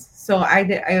notice. So I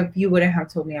did. If you wouldn't have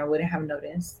told me, I wouldn't have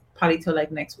noticed. Probably till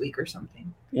like next week or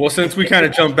something. Well, since we kind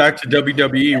of jumped back to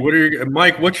WWE,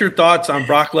 Mike, what's your thoughts on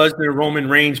Brock Lesnar, Roman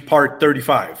Reigns, part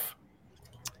 35?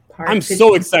 I'm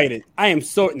so excited. I am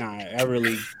so I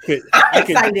really could. I'm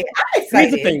excited.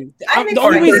 Here's the thing. The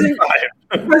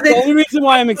only reason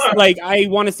why I'm excited, I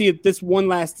want to see it this one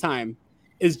last time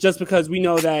is just because we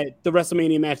know that the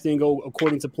WrestleMania match didn't go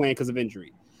according to plan because of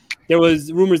injury. There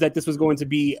was rumors that this was going to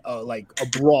be like a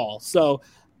brawl. So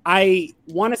I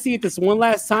want to see it this one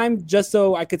last time just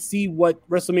so I could see what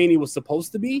WrestleMania was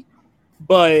supposed to be.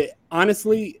 But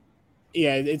honestly,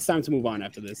 yeah, it's time to move on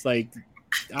after this. Like,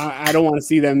 I don't want to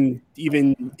see them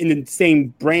even in the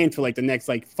same brand for like the next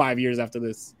 5 years after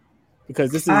this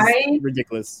because this is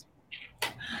ridiculous.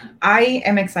 I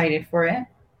am excited for it.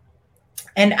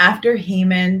 And after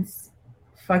Heyman's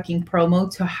fucking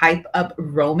promo to hype up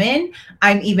Roman,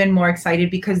 I'm even more excited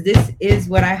because this is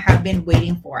what I have been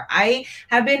waiting for. I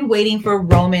have been waiting for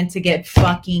Roman to get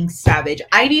fucking savage.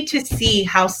 I need to see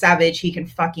how savage he can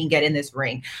fucking get in this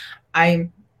ring. I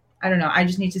don't know. I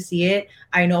just need to see it.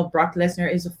 I know Brock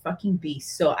Lesnar is a fucking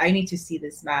beast, so I need to see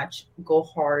this match go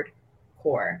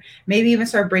hardcore. Maybe even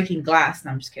start breaking glass.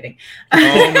 No, I'm just kidding.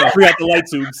 Oh no, we got the light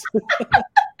tubes.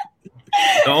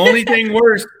 The only thing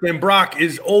worse than Brock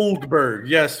is Oldberg.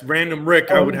 Yes, Random Rick,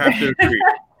 I would have to agree.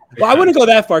 Well, I wouldn't go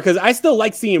that far because I still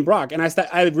like seeing Brock, and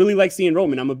I really like seeing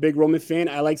Roman. I'm a big Roman fan.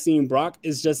 I like seeing Brock.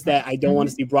 It's just that I don't want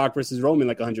to see Brock versus Roman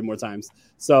like 100 more times.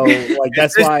 So, like,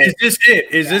 that's why. Is this it?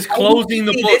 Is this closing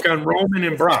the book on Roman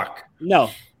and Brock? No,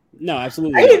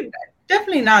 absolutely.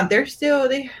 Definitely not.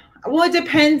 Well, it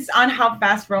depends on how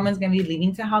fast Roman's going to be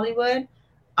leaving to Hollywood.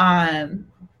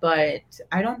 But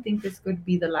I don't think this could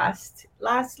be the last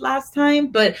time.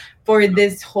 But for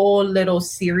this whole little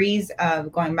series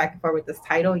of going back and forth with this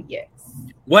title, yes.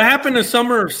 What happened to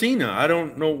Summer of Cena? I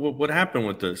don't know what happened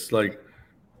with this. Like,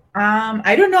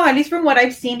 I don't know. At least from what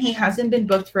I've seen, he hasn't been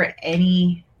booked for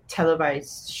any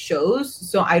televised shows.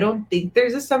 So I don't think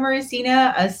there's a Summer of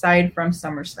Cena aside from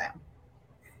SummerSlam.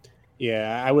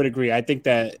 Yeah, I would agree. I think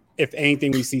that if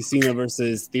anything, we see Cena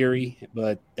versus Theory,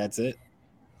 but that's it.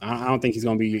 I don't think he's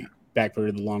going to be back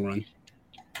for the long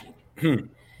run.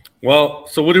 Well,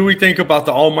 so what do we think about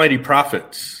the Almighty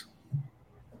Prophets?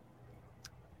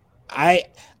 I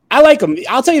like them.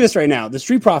 I'll tell you this right now. The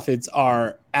Street Profits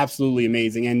are absolutely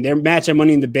amazing, and their match at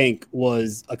Money in the Bank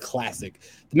was a classic.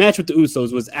 The match with the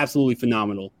Usos was absolutely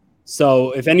phenomenal. So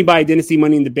if anybody didn't see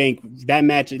Money in the Bank, that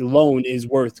match alone is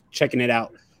worth checking it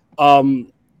out.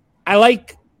 I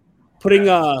like putting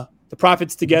the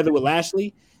Profits together with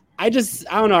Lashley. I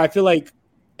don't know. I feel like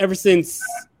ever since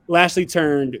Lashley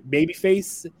turned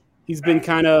babyface, he's been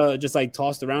kind of just like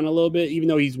tossed around a little bit, even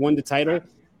though he's won the title.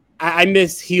 I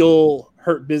miss heel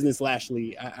hurt business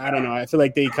Lashley. I don't know. I feel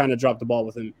like they kind of dropped the ball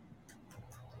with him.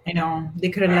 I know. They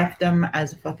could have left him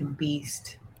as a fucking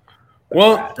beast.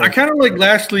 Well, I kind of like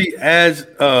Lashley as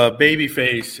a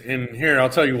babyface, and here, I'll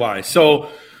tell you why.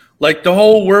 So, like the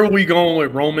whole where are we going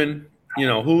with Roman? You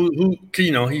know, who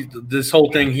he's this whole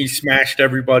thing, he smashed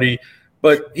everybody,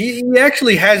 but he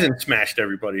actually hasn't smashed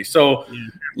everybody. So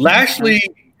Lashley,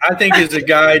 I think, is a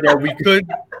guy that we could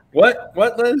what,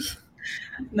 Liz?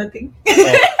 Nothing.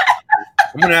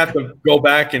 I'm gonna have to go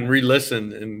back and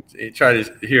re-listen and try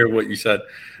to hear what you said.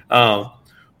 But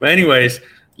anyways,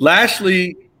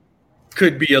 Lashley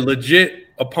could be a legit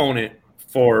opponent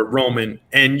for Roman,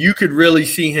 and you could really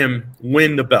see him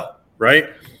win the belt, right?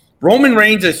 Roman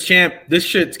Reigns as champ, this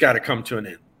shit's got to come to an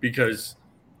end because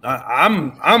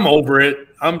I'm over it.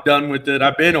 I'm done with it.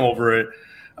 I've been over it.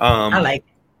 I like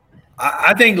it.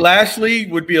 I think Lashley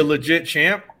would be a legit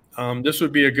champ. This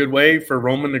would be a good way for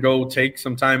Roman to go take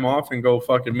some time off and go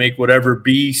fucking make whatever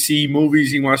B, C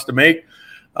movies he wants to make.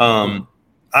 I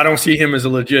don't see him as a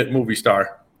legit movie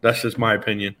star. That's just my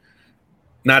opinion.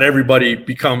 Not everybody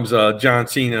becomes John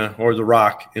Cena or The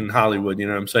Rock in Hollywood. You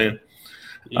know what I'm saying?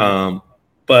 Yeah.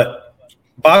 But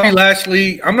Bobby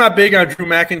Lashley, I'm not big on Drew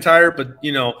McIntyre, but,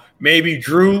 maybe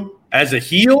Drew as a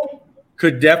heel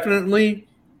could definitely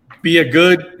be a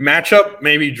good matchup.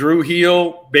 Maybe Drew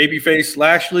heel, babyface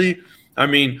Lashley. I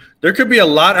mean, there could be a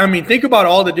lot. I mean, think about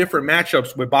all the different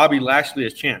matchups with Bobby Lashley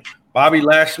as champ. Bobby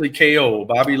Lashley KO,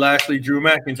 Bobby Lashley Drew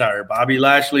McIntyre, Bobby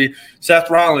Lashley Seth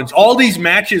Rollins. All these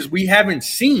matches we haven't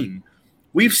seen.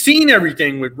 We've seen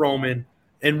everything with Roman.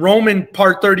 And Roman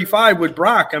part 35 with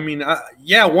Brock. I mean,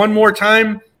 one more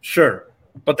time, sure,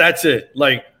 but that's it.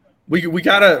 Like we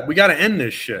gotta end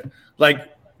this shit. Like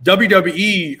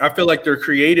WWE, I feel like they're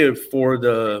creative for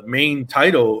the main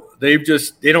title. They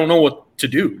don't know what to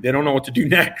do. They don't know what to do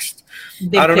next.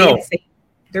 I don't know.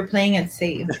 They're playing it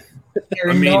safe. They're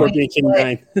what's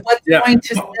going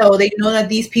to sell. They know that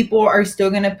these people are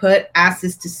still going to put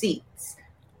asses to seats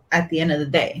at the end of the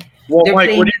day. Well,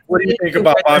 Mike, what do you think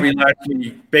about Bobby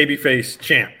Lashley, babyface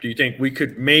champ? Do you think we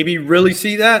could maybe really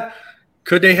see that?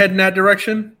 Could they head in that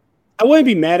direction? I wouldn't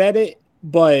be mad at it,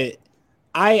 but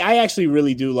I actually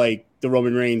really do like the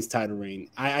Roman Reigns title reign.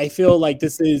 I feel like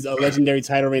this is a legendary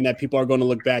title reign that people are going to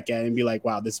look back at and be like,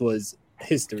 wow, this was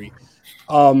history.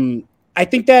 I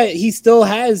think that he still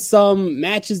has some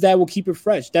matches that will keep it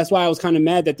fresh. That's why I was kind of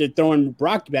mad that they're throwing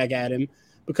Brock back at him,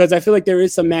 because I feel like there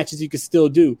is some matches you could still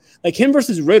do. Like him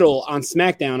versus Riddle on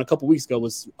SmackDown a couple weeks ago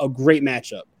was a great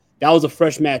matchup. That was a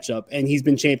fresh matchup, and he's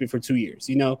been champion for 2 years.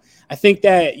 I think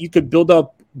that you could build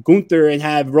up Gunther and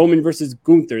have Roman versus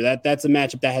Gunther. That's a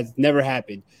matchup that has never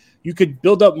happened. you could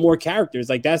build up more characters.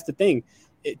 Like, that's the thing.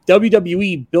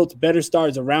 WWE built better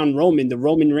stars around Roman. The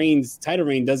Roman Reigns title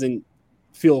reign doesn't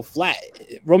feel flat.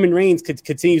 Roman Reigns could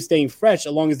continue staying fresh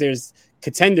as long as there's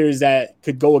contenders that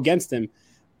could go against him.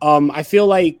 I feel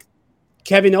like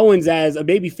Kevin Owens as a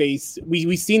babyface,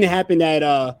 we seen it happen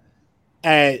at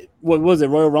what was it,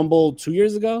 Royal Rumble 2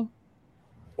 years ago?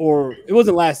 Or it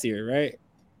wasn't last year, right?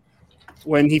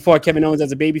 When he fought Kevin Owens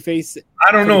as a babyface.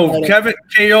 I don't know. Kevin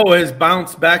KO has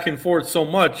bounced back and forth so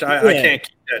much. I can't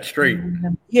keep that straight.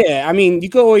 Yeah, I mean, you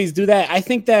could always do that. I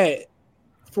think that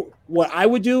for what I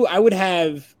would do, I would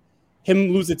have him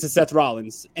lose it to Seth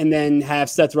Rollins and then have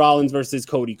Seth Rollins versus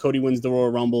Cody. Cody wins the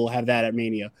Royal Rumble, have that at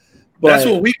Mania. But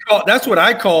that's what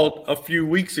I called a few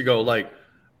weeks ago. Like,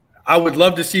 I would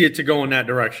love to see it to go in that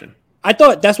direction.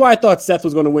 That's why I thought Seth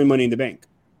was going to win Money in the Bank.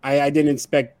 I didn't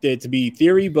expect it to be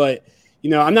Theory, but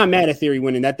I'm not mad at Theory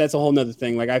winning. That's a whole nother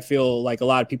thing. Like, I feel like a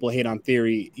lot of people hate on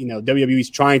Theory. WWE's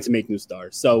trying to make new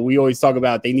stars. So we always talk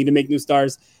about they need to make new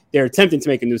stars. They're attempting to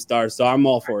make a new star. So I'm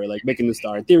all for it. Like, make a new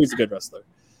star. Theory's a good wrestler.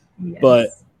 Yes. But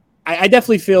I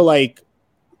definitely feel like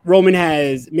Roman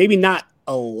has maybe not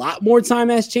a lot more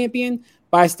time as champion,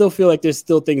 but I still feel like there's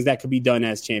still things that could be done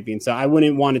as champion. So I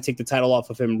wouldn't want to take the title off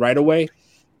of him right away.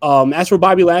 As for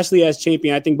Bobby Lashley as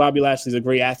champion, I think Bobby Lashley is a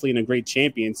great athlete and a great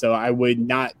champion. So I would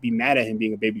not be mad at him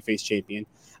being a babyface champion.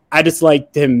 I just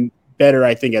liked him better,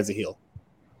 I think, as a heel.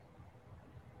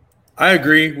 I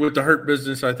agree with the Hurt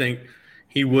Business. I think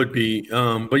he would be.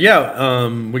 But yeah,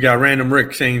 we got Random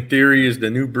Rick saying Theory is the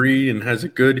new breed and has a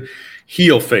good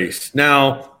heel face.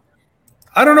 Now,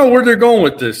 I don't know where they're going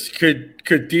with this. Could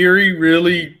Theory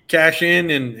really cash in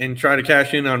and try to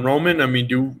cash in on Roman? I mean,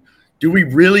 do we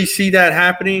really see that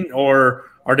happening, or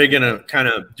are they going to kind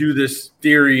of do this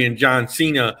Theory and John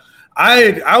Cena?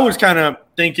 I was kind of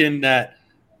thinking that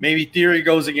maybe Theory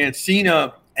goes against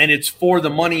Cena and it's for the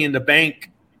Money in the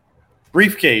Bank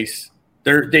briefcase.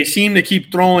 They seem to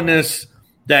keep throwing this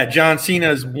that John Cena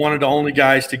is one of the only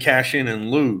guys to cash in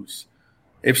and lose.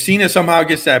 If Cena somehow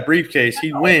gets that briefcase,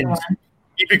 he wins.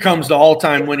 He becomes the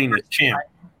all-time winningest champ.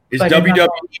 Is WWE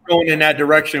going in that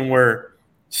direction where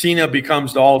Cena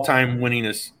becomes the all-time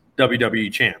winningest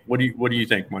WWE champ? What do you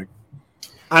think, Mike?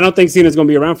 I don't think Cena's going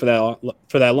to be around for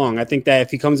that long. I think that if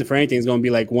he comes in for anything, it's going to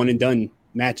be like one and done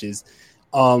matches.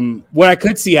 What I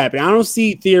could see happen, I don't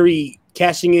see Theory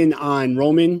cashing in on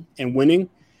Roman and winning.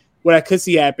 What I could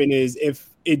see happen is if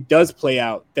it does play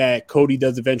out that Cody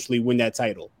does eventually win that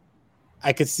title,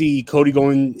 I could see Cody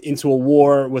going into a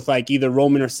war with like either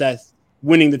Roman or Seth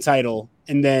winning the title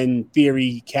and then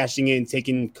Theory cashing in,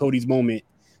 taking Cody's moment.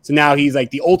 So now he's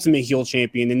like the ultimate heel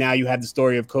champion, and now you have the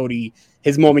story of Cody,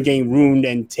 his moment getting ruined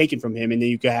and taken from him, and then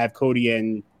you could have Cody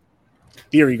and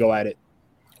Theory go at it.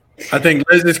 I think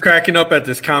Liz is cracking up at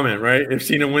this comment, right? If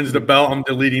Cena wins the belt, I'm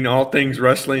deleting all things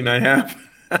wrestling I have.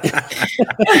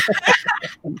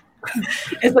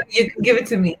 It's like, you give it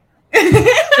to me.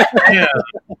 Yeah.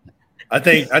 I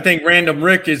think Random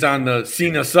Rick is on the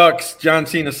John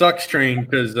Cena sucks train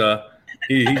because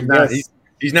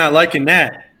he's not liking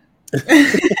that.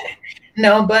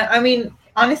 No, but I mean,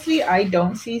 honestly, I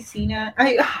don't see Cena.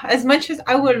 As much as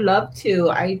I would love to,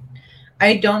 I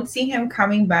don't see him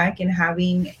coming back and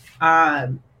having a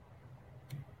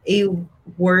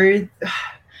word.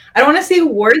 I don't want to say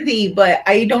worthy, but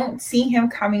I don't see him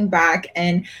coming back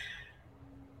and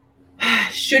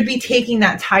should be taking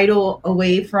that title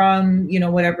away from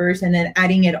whatever's and then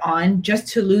adding it on just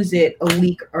to lose it a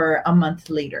week or a month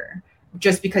later,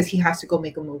 just because he has to go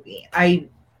make a movie.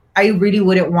 I really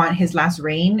wouldn't want his last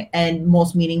reign and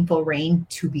most meaningful reign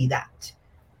to be that.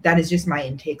 That is just my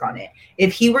intake on it.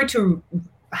 If he were to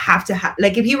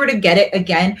if he were to get it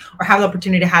again or have the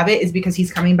opportunity to have it, is because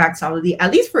he's coming back solidly,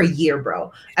 at least for a year,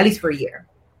 bro. At least for a year.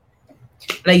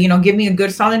 Like, give me a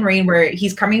good solid reign where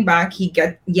he's coming back. He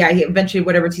eventually,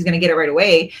 whatever, he's going to get it right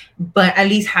away, but at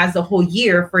least has the whole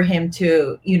year for him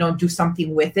to, do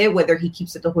something with it, whether he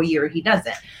keeps it the whole year or he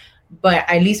doesn't. But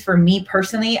at least for me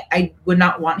personally, I would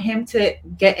not want him to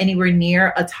get anywhere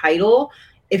near a title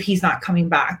if he's not coming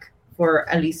back for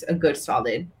at least a good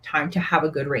solid time to have a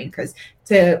good reign. Because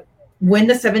to win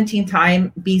the 17th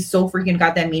time, be so freaking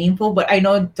goddamn meaningful. But I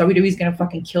know WWE is going to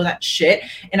fucking kill that shit.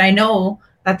 And I know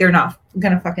that they're not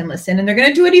going to fucking listen and they're going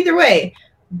to do it either way.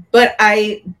 But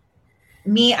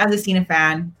me as a Cena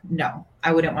fan, no,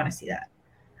 I wouldn't want to see that.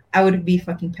 I would be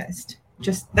fucking pissed.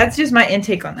 That's just my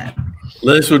intake on that.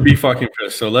 Liz would be fucking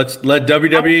pissed. So let's let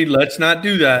WWE. Let's not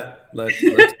do that.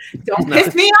 Don't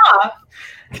piss me off.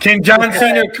 Can John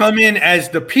Cena come in as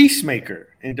the peacemaker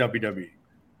in WWE?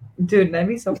 Dude, that'd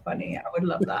be so funny. I would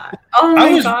love that. Oh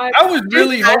my god! I was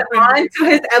really hoping on to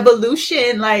his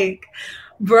evolution. Like,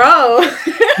 bro.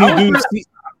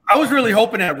 I was really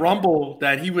hoping at Rumble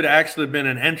that he would actually have been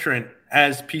an entrant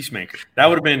as Peacemaker. That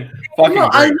would have been fucking great.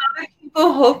 A lot of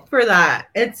people hope for that.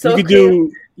 It's so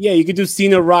you could do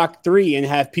Cena Rock 3 and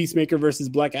have Peacemaker versus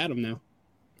Black Adam now.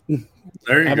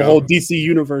 There you have go. A whole DC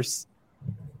universe.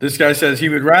 This guy says he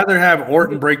would rather have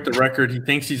Orton break the record. He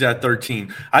thinks he's at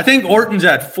 13. I think Orton's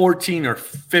at 14 or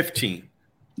 15.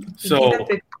 So,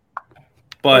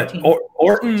 but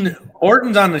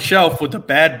Orton's on the shelf with a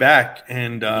bad back,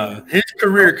 and his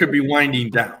career could be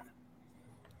winding down.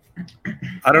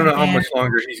 I don't know how much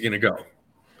longer he's going to go.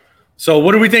 So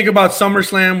what do we think about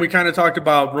SummerSlam? We kind of talked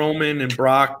about Roman and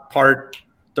Brock, part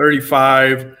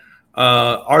 35.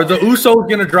 Are the Usos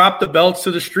going to drop the belts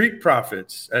to the Street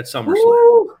Profits at SummerSlam?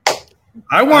 Ooh.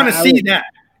 I want to see that.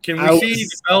 Can we see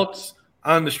the belts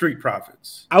on the Street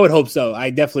Profits? I would hope so. I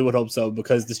definitely would hope so,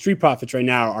 because the Street Profits right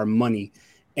now are money,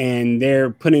 and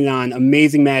they're putting on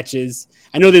amazing matches.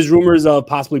 I know there's rumors of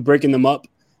possibly breaking them up.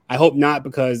 I hope not,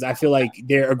 because I feel like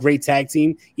they're a great tag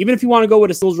team. Even if you want to go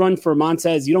with a singles run for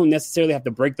Montez, you don't necessarily have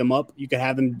to break them up. You could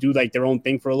have them do like their own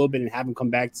thing for a little bit and have them come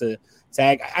back to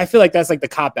tag. I feel like that's like the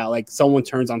cop out. Like someone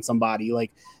turns on somebody.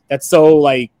 Like that's so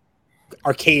like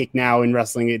archaic now in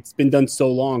wrestling. It's been done so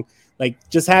long. Like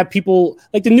just have people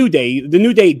like the New Day. The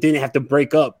New Day didn't have to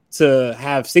break up to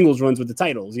have singles runs with the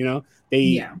titles. You know,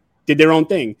 they did their own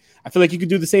thing. I feel like you could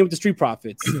do the same with the Street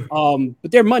Profits.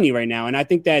 But they're money right now, and I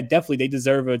think that definitely they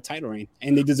deserve a title reign,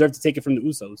 and they deserve to take it from the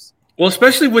Usos. Well,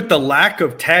 especially with the lack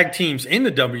of tag teams in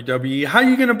the WWE, how are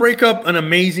you going to break up an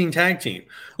amazing tag team?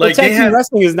 Like tag team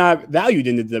wrestling is not valued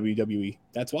in the WWE.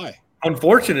 That's why.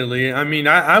 Unfortunately, I mean,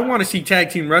 I want to see tag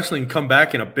team wrestling come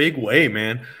back in a big way,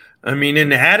 man. I mean, in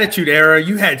the Attitude Era,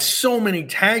 you had so many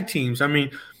tag teams. I mean,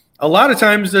 a lot of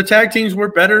times the tag teams were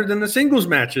better than the singles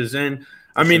matches, and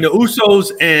I mean, the Usos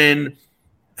and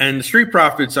the Street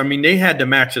Profits, I mean, they had the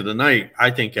match of the night, I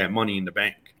think, at Money in the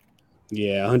Bank.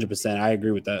 Yeah, 100%. I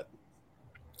agree with that.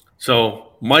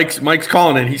 So Mike's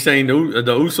calling it. He's saying the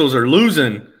Usos are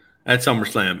losing at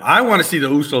SummerSlam. I want to see the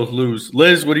Usos lose.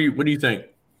 Liz, what do you think?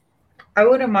 I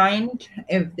wouldn't mind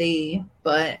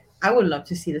but I would love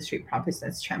to see the Street Profits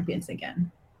as champions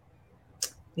again.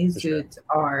 These dudes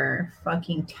are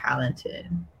fucking talented.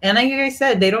 And like you guys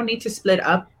said, they don't need to split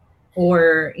up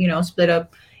or, split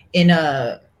up in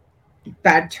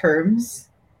bad terms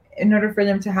in order for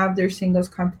them to have their singles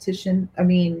competition. I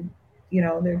mean,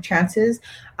 their chances.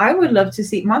 I would love to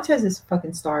see Montez is a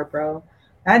fucking star, bro.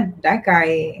 That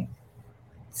guy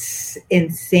is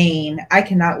insane. I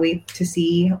cannot wait to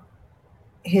see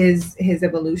his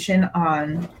evolution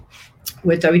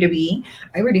with WWE.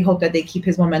 I really hope that they keep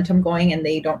his momentum going and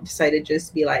they don't decide to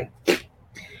just be like, like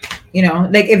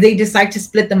if they decide to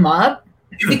split them up,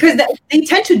 because they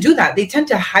tend to do that. They tend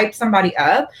to hype somebody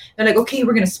up. They're like, okay,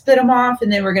 we're going to split them off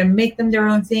and then we're going to make them their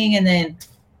own thing. And then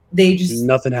they just...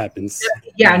 Nothing happens.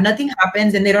 Yeah, nothing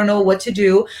happens and they don't know what to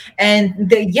do. And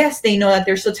they know that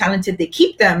they're so talented. They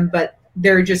keep them, but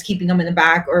they're just keeping them in the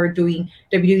back or doing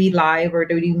WWE Live or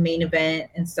WWE Main Event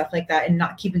and stuff like that and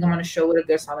not keeping them on a show with a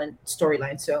good solid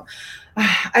storyline. So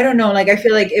I don't know. Like, I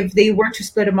feel like if they were to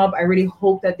split them up, I really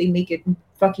hope that they make it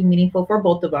fucking meaningful for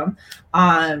both of them.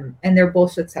 And they're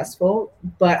both successful,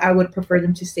 but I would prefer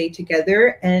them to stay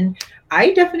together. And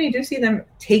I definitely do see them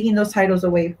taking those titles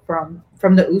away from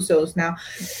the Usos. Now,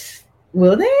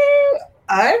 will they?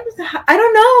 I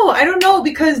don't know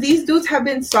because these dudes have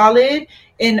been solid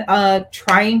in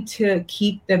trying to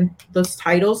keep those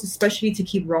titles, especially to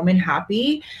keep Roman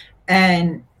happy.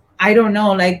 And I don't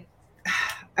know,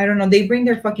 they bring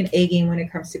their fucking A game when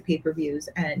it comes to pay-per-views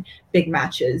and big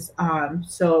matches.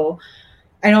 So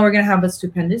I know we're gonna have a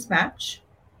stupendous match.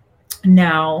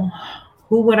 Now,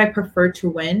 who would I prefer to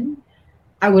win?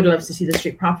 I would love to see the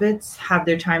Street Profits have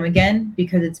their time again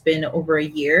because it's been over a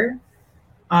year.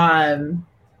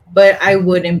 But I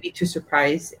wouldn't be too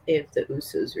surprised if the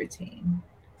Usos retain.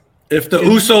 If the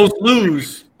Usos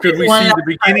lose, could we see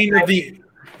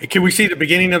the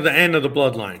beginning of the end of the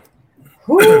bloodline?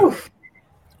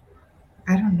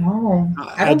 I don't know.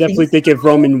 I definitely think if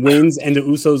Roman wins and the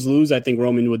Usos lose, I think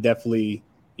Roman would definitely,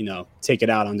 take it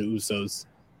out on the Usos.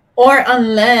 Or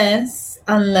unless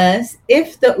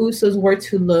if the Usos were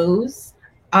to lose,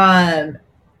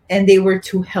 and they were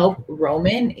to help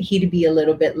Roman, he'd be a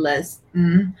little bit less,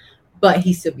 but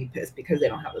he'd still be pissed because they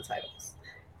don't have the titles.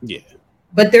 Yeah.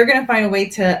 But they're going to find a way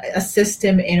to assist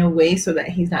him in a way so that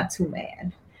he's not too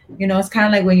mad. It's kind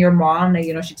of like when your mom,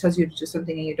 she tells you to do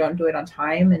something and you don't do it on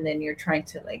time. And then you're trying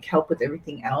to help with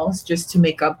everything else just to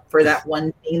make up for that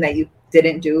one thing that you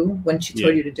didn't do when she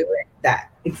told you to do it.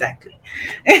 That exactly.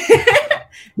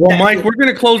 Well, Mike, we're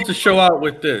going to close the show out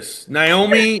with this.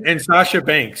 Naomi and Sasha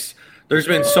Banks. There's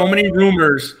been so many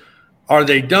rumors. Are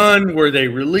they done? Were they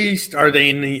released? Are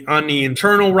they on the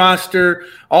internal roster?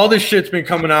 All this shit's been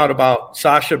coming out about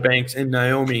Sasha Banks and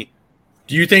Naomi.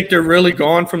 Do you think they're really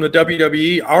gone from the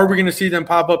WWE? Are we going to see them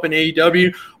pop up in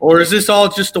AEW? Or is this all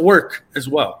just a work as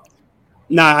well?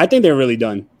 Nah, I think they're really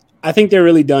done. I think they're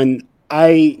really done.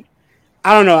 I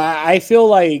don't know. I feel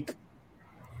like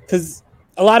because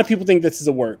a lot of people think this is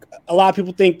a work. A lot of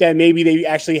people think that maybe they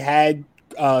actually had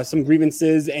some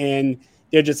grievances and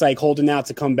they're just like holding out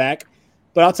to come back.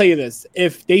 But I'll tell you this.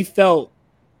 If they felt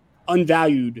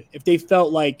unvalued, if they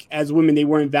felt like as women they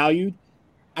weren't valued,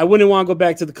 I wouldn't want to go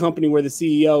back to the company where the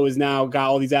CEO is now got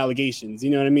all these allegations.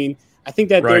 You know what I mean? I think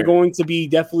that they're going to be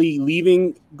definitely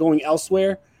leaving, going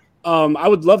elsewhere. I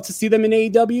would love to see them in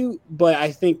AEW, but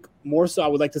I think more so I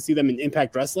would like to see them in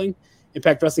Impact Wrestling.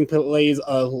 Impact Wrestling plays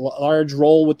a large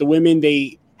role with the women.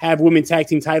 They have women tag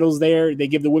team titles there. They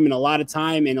give the women a lot of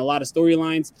time and a lot of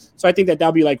storylines. So I think that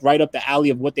that'll be like right up the alley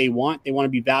of what they want. They want to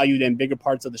be valued in bigger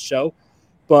parts of the show.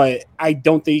 But I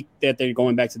don't think that they're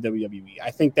going back to WWE.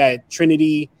 I think that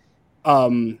Trinity,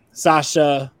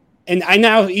 Sasha, and I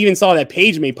now even saw that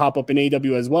Paige may pop up in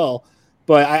AEW as well.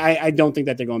 But I don't think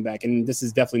that they're going back. And this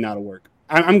is definitely not a work.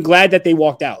 I'm glad that they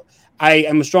walked out. I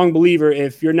am a strong believer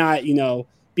if you're not,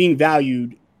 being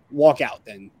valued, walk out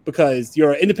then. Because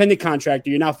you're an independent contractor.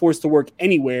 You're not forced to work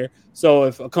anywhere. So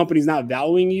if a company's not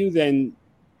valuing you, then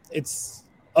it's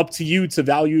up to you to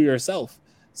value yourself.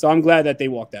 So I'm glad that they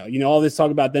walked out. All this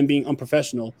talk about them being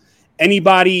unprofessional.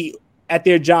 Anybody at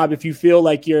their job, if you feel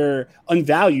like you're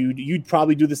unvalued, you'd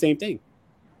probably do the same thing.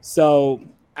 So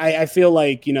I feel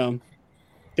like,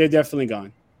 they're definitely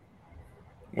gone.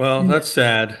 Well, that's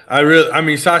sad.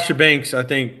 Sasha Banks, I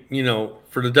think,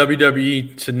 for the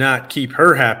WWE to not keep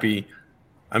her happy,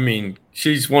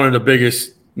 she's one of the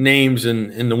biggest names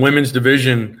in the women's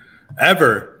division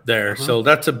ever there. Uh-huh. So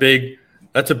that's a big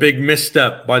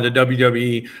misstep by the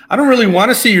WWE. I don't really want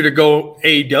to see her to go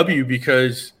AEW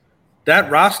because that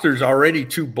roster's already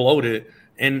too bloated.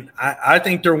 And I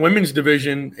think their women's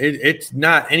division, it's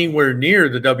not anywhere near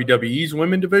the WWE's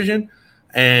women division.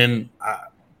 And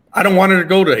I don't want her to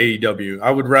go to AEW.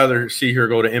 I would rather see her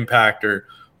go to Impact or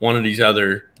one of these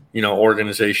other,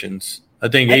 organizations. I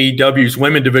think AEW's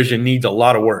women division needs a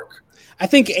lot of work. I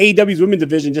think AEW's women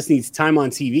division just needs time on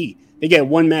TV. They get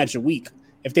one match a week.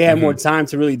 If they had more time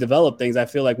to really develop things, I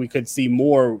feel like we could see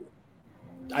more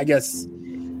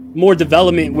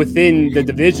development within the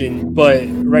division. But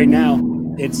right now,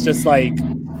 it's just like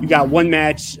you got one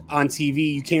match on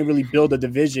TV. You can't really build a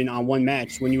division on one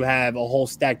match when you have a whole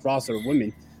stacked roster of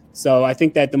women. So I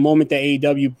think that the moment that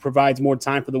AEW provides more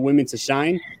time for the women to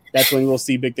shine, that's when we'll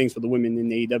see big things for the women in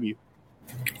AEW.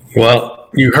 Well,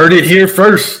 you heard it here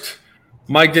first.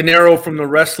 Mike De Niro from the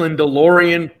Wrestling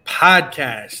DeLorean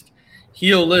podcast.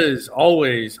 Heel Liz,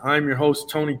 always. I'm your host,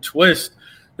 Tony Twist.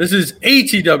 This is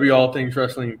ATW All Things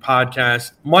Wrestling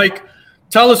podcast. Mike,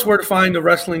 tell us where to find the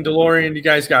Wrestling DeLorean. You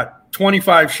guys got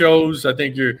 25 shows. I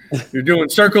think you're doing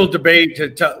Circle Debate.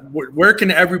 Where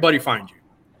can everybody find you?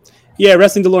 Yeah,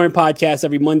 Wrestling DeLorean podcast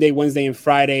every Monday, Wednesday, and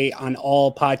Friday on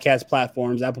all podcast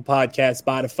platforms: Apple Podcasts,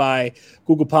 Spotify,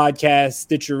 Google Podcasts,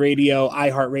 Stitcher Radio,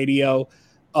 iHeartRadio.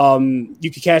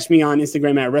 You can catch me on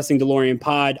Instagram at Wrestling DeLorean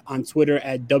Pod, on Twitter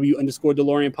at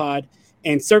W_DeLorean Pod,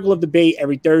 and Circle of Debate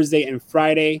every Thursday and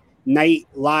Friday night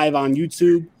live on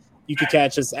YouTube. You can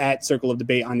catch us at Circle of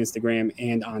Debate on Instagram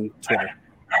and on Twitter.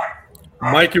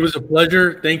 Mike, it was a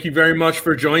pleasure. Thank you very much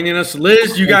for joining us.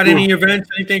 Liz, you got any events,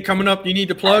 anything coming up you need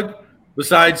to plug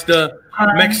besides the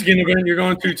Mexican event you're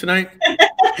going to tonight?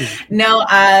 No,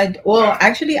 well,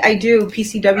 actually, I do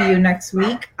PCW next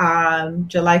week,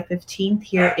 July 15th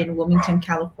here in Wilmington,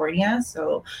 California.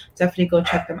 So definitely go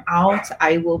check them out.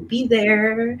 I will be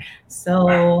there.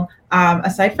 So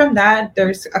aside from that,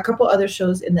 there's a couple other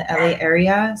shows in the LA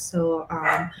area. So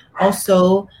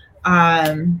also, I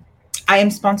am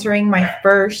sponsoring my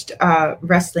first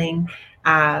wrestling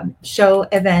show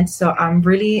event. So I'm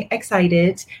really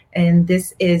excited. And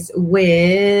this is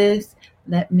with...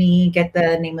 Let me get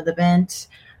the name of the event.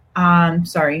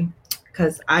 Sorry,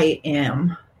 because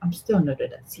I'm still new to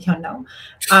this,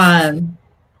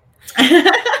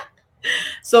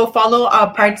 So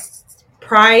follow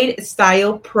Pride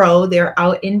Style Pro. They're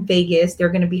out in Vegas. They're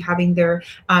going to be having their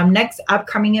next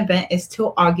upcoming event is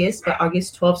till August, but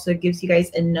August 12th. So it gives you guys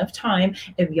enough time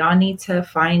if y'all need to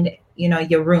find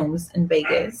your rooms in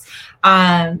Vegas.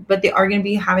 But they are going to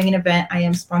be having an event. I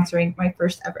am sponsoring my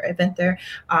first ever event there.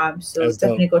 So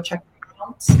definitely go check it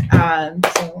out.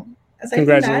 So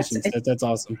Congratulations. That's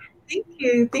awesome. Thank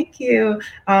you.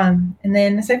 And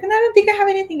then aside from that, I don't think I have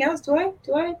anything else. Do I?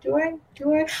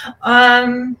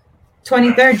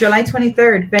 23rd, July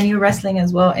 23rd, Venue Wrestling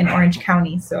as well in Orange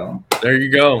County. So there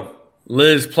you go.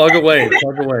 Liz, plug away.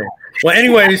 Well,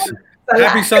 anyways,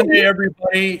 happy Sunday,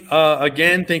 everybody.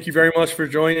 Again, thank you very much for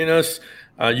joining us.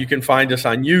 You can find us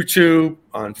on YouTube,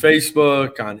 on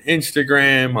Facebook, on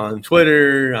Instagram, on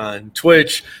Twitter, on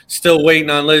Twitch. Still waiting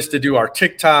on Liz to do our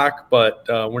TikTok, but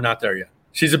we're not there yet.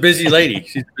 She's a busy lady.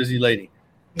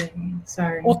 Yeah,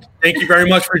 sorry. Well, thank you very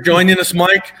much for joining us,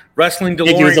 Mike. Wrestling DeLorean.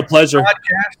 Thank you. It was a pleasure.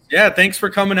 Podcast. Yeah, thanks for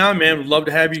coming on, man. We'd love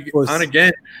to have you on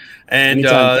again. And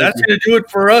that's going to do it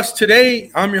for us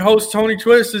today. I'm your host, Tony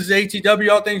Twist. This is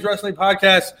ATW, All Things Wrestling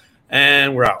Podcast,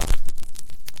 and we're out.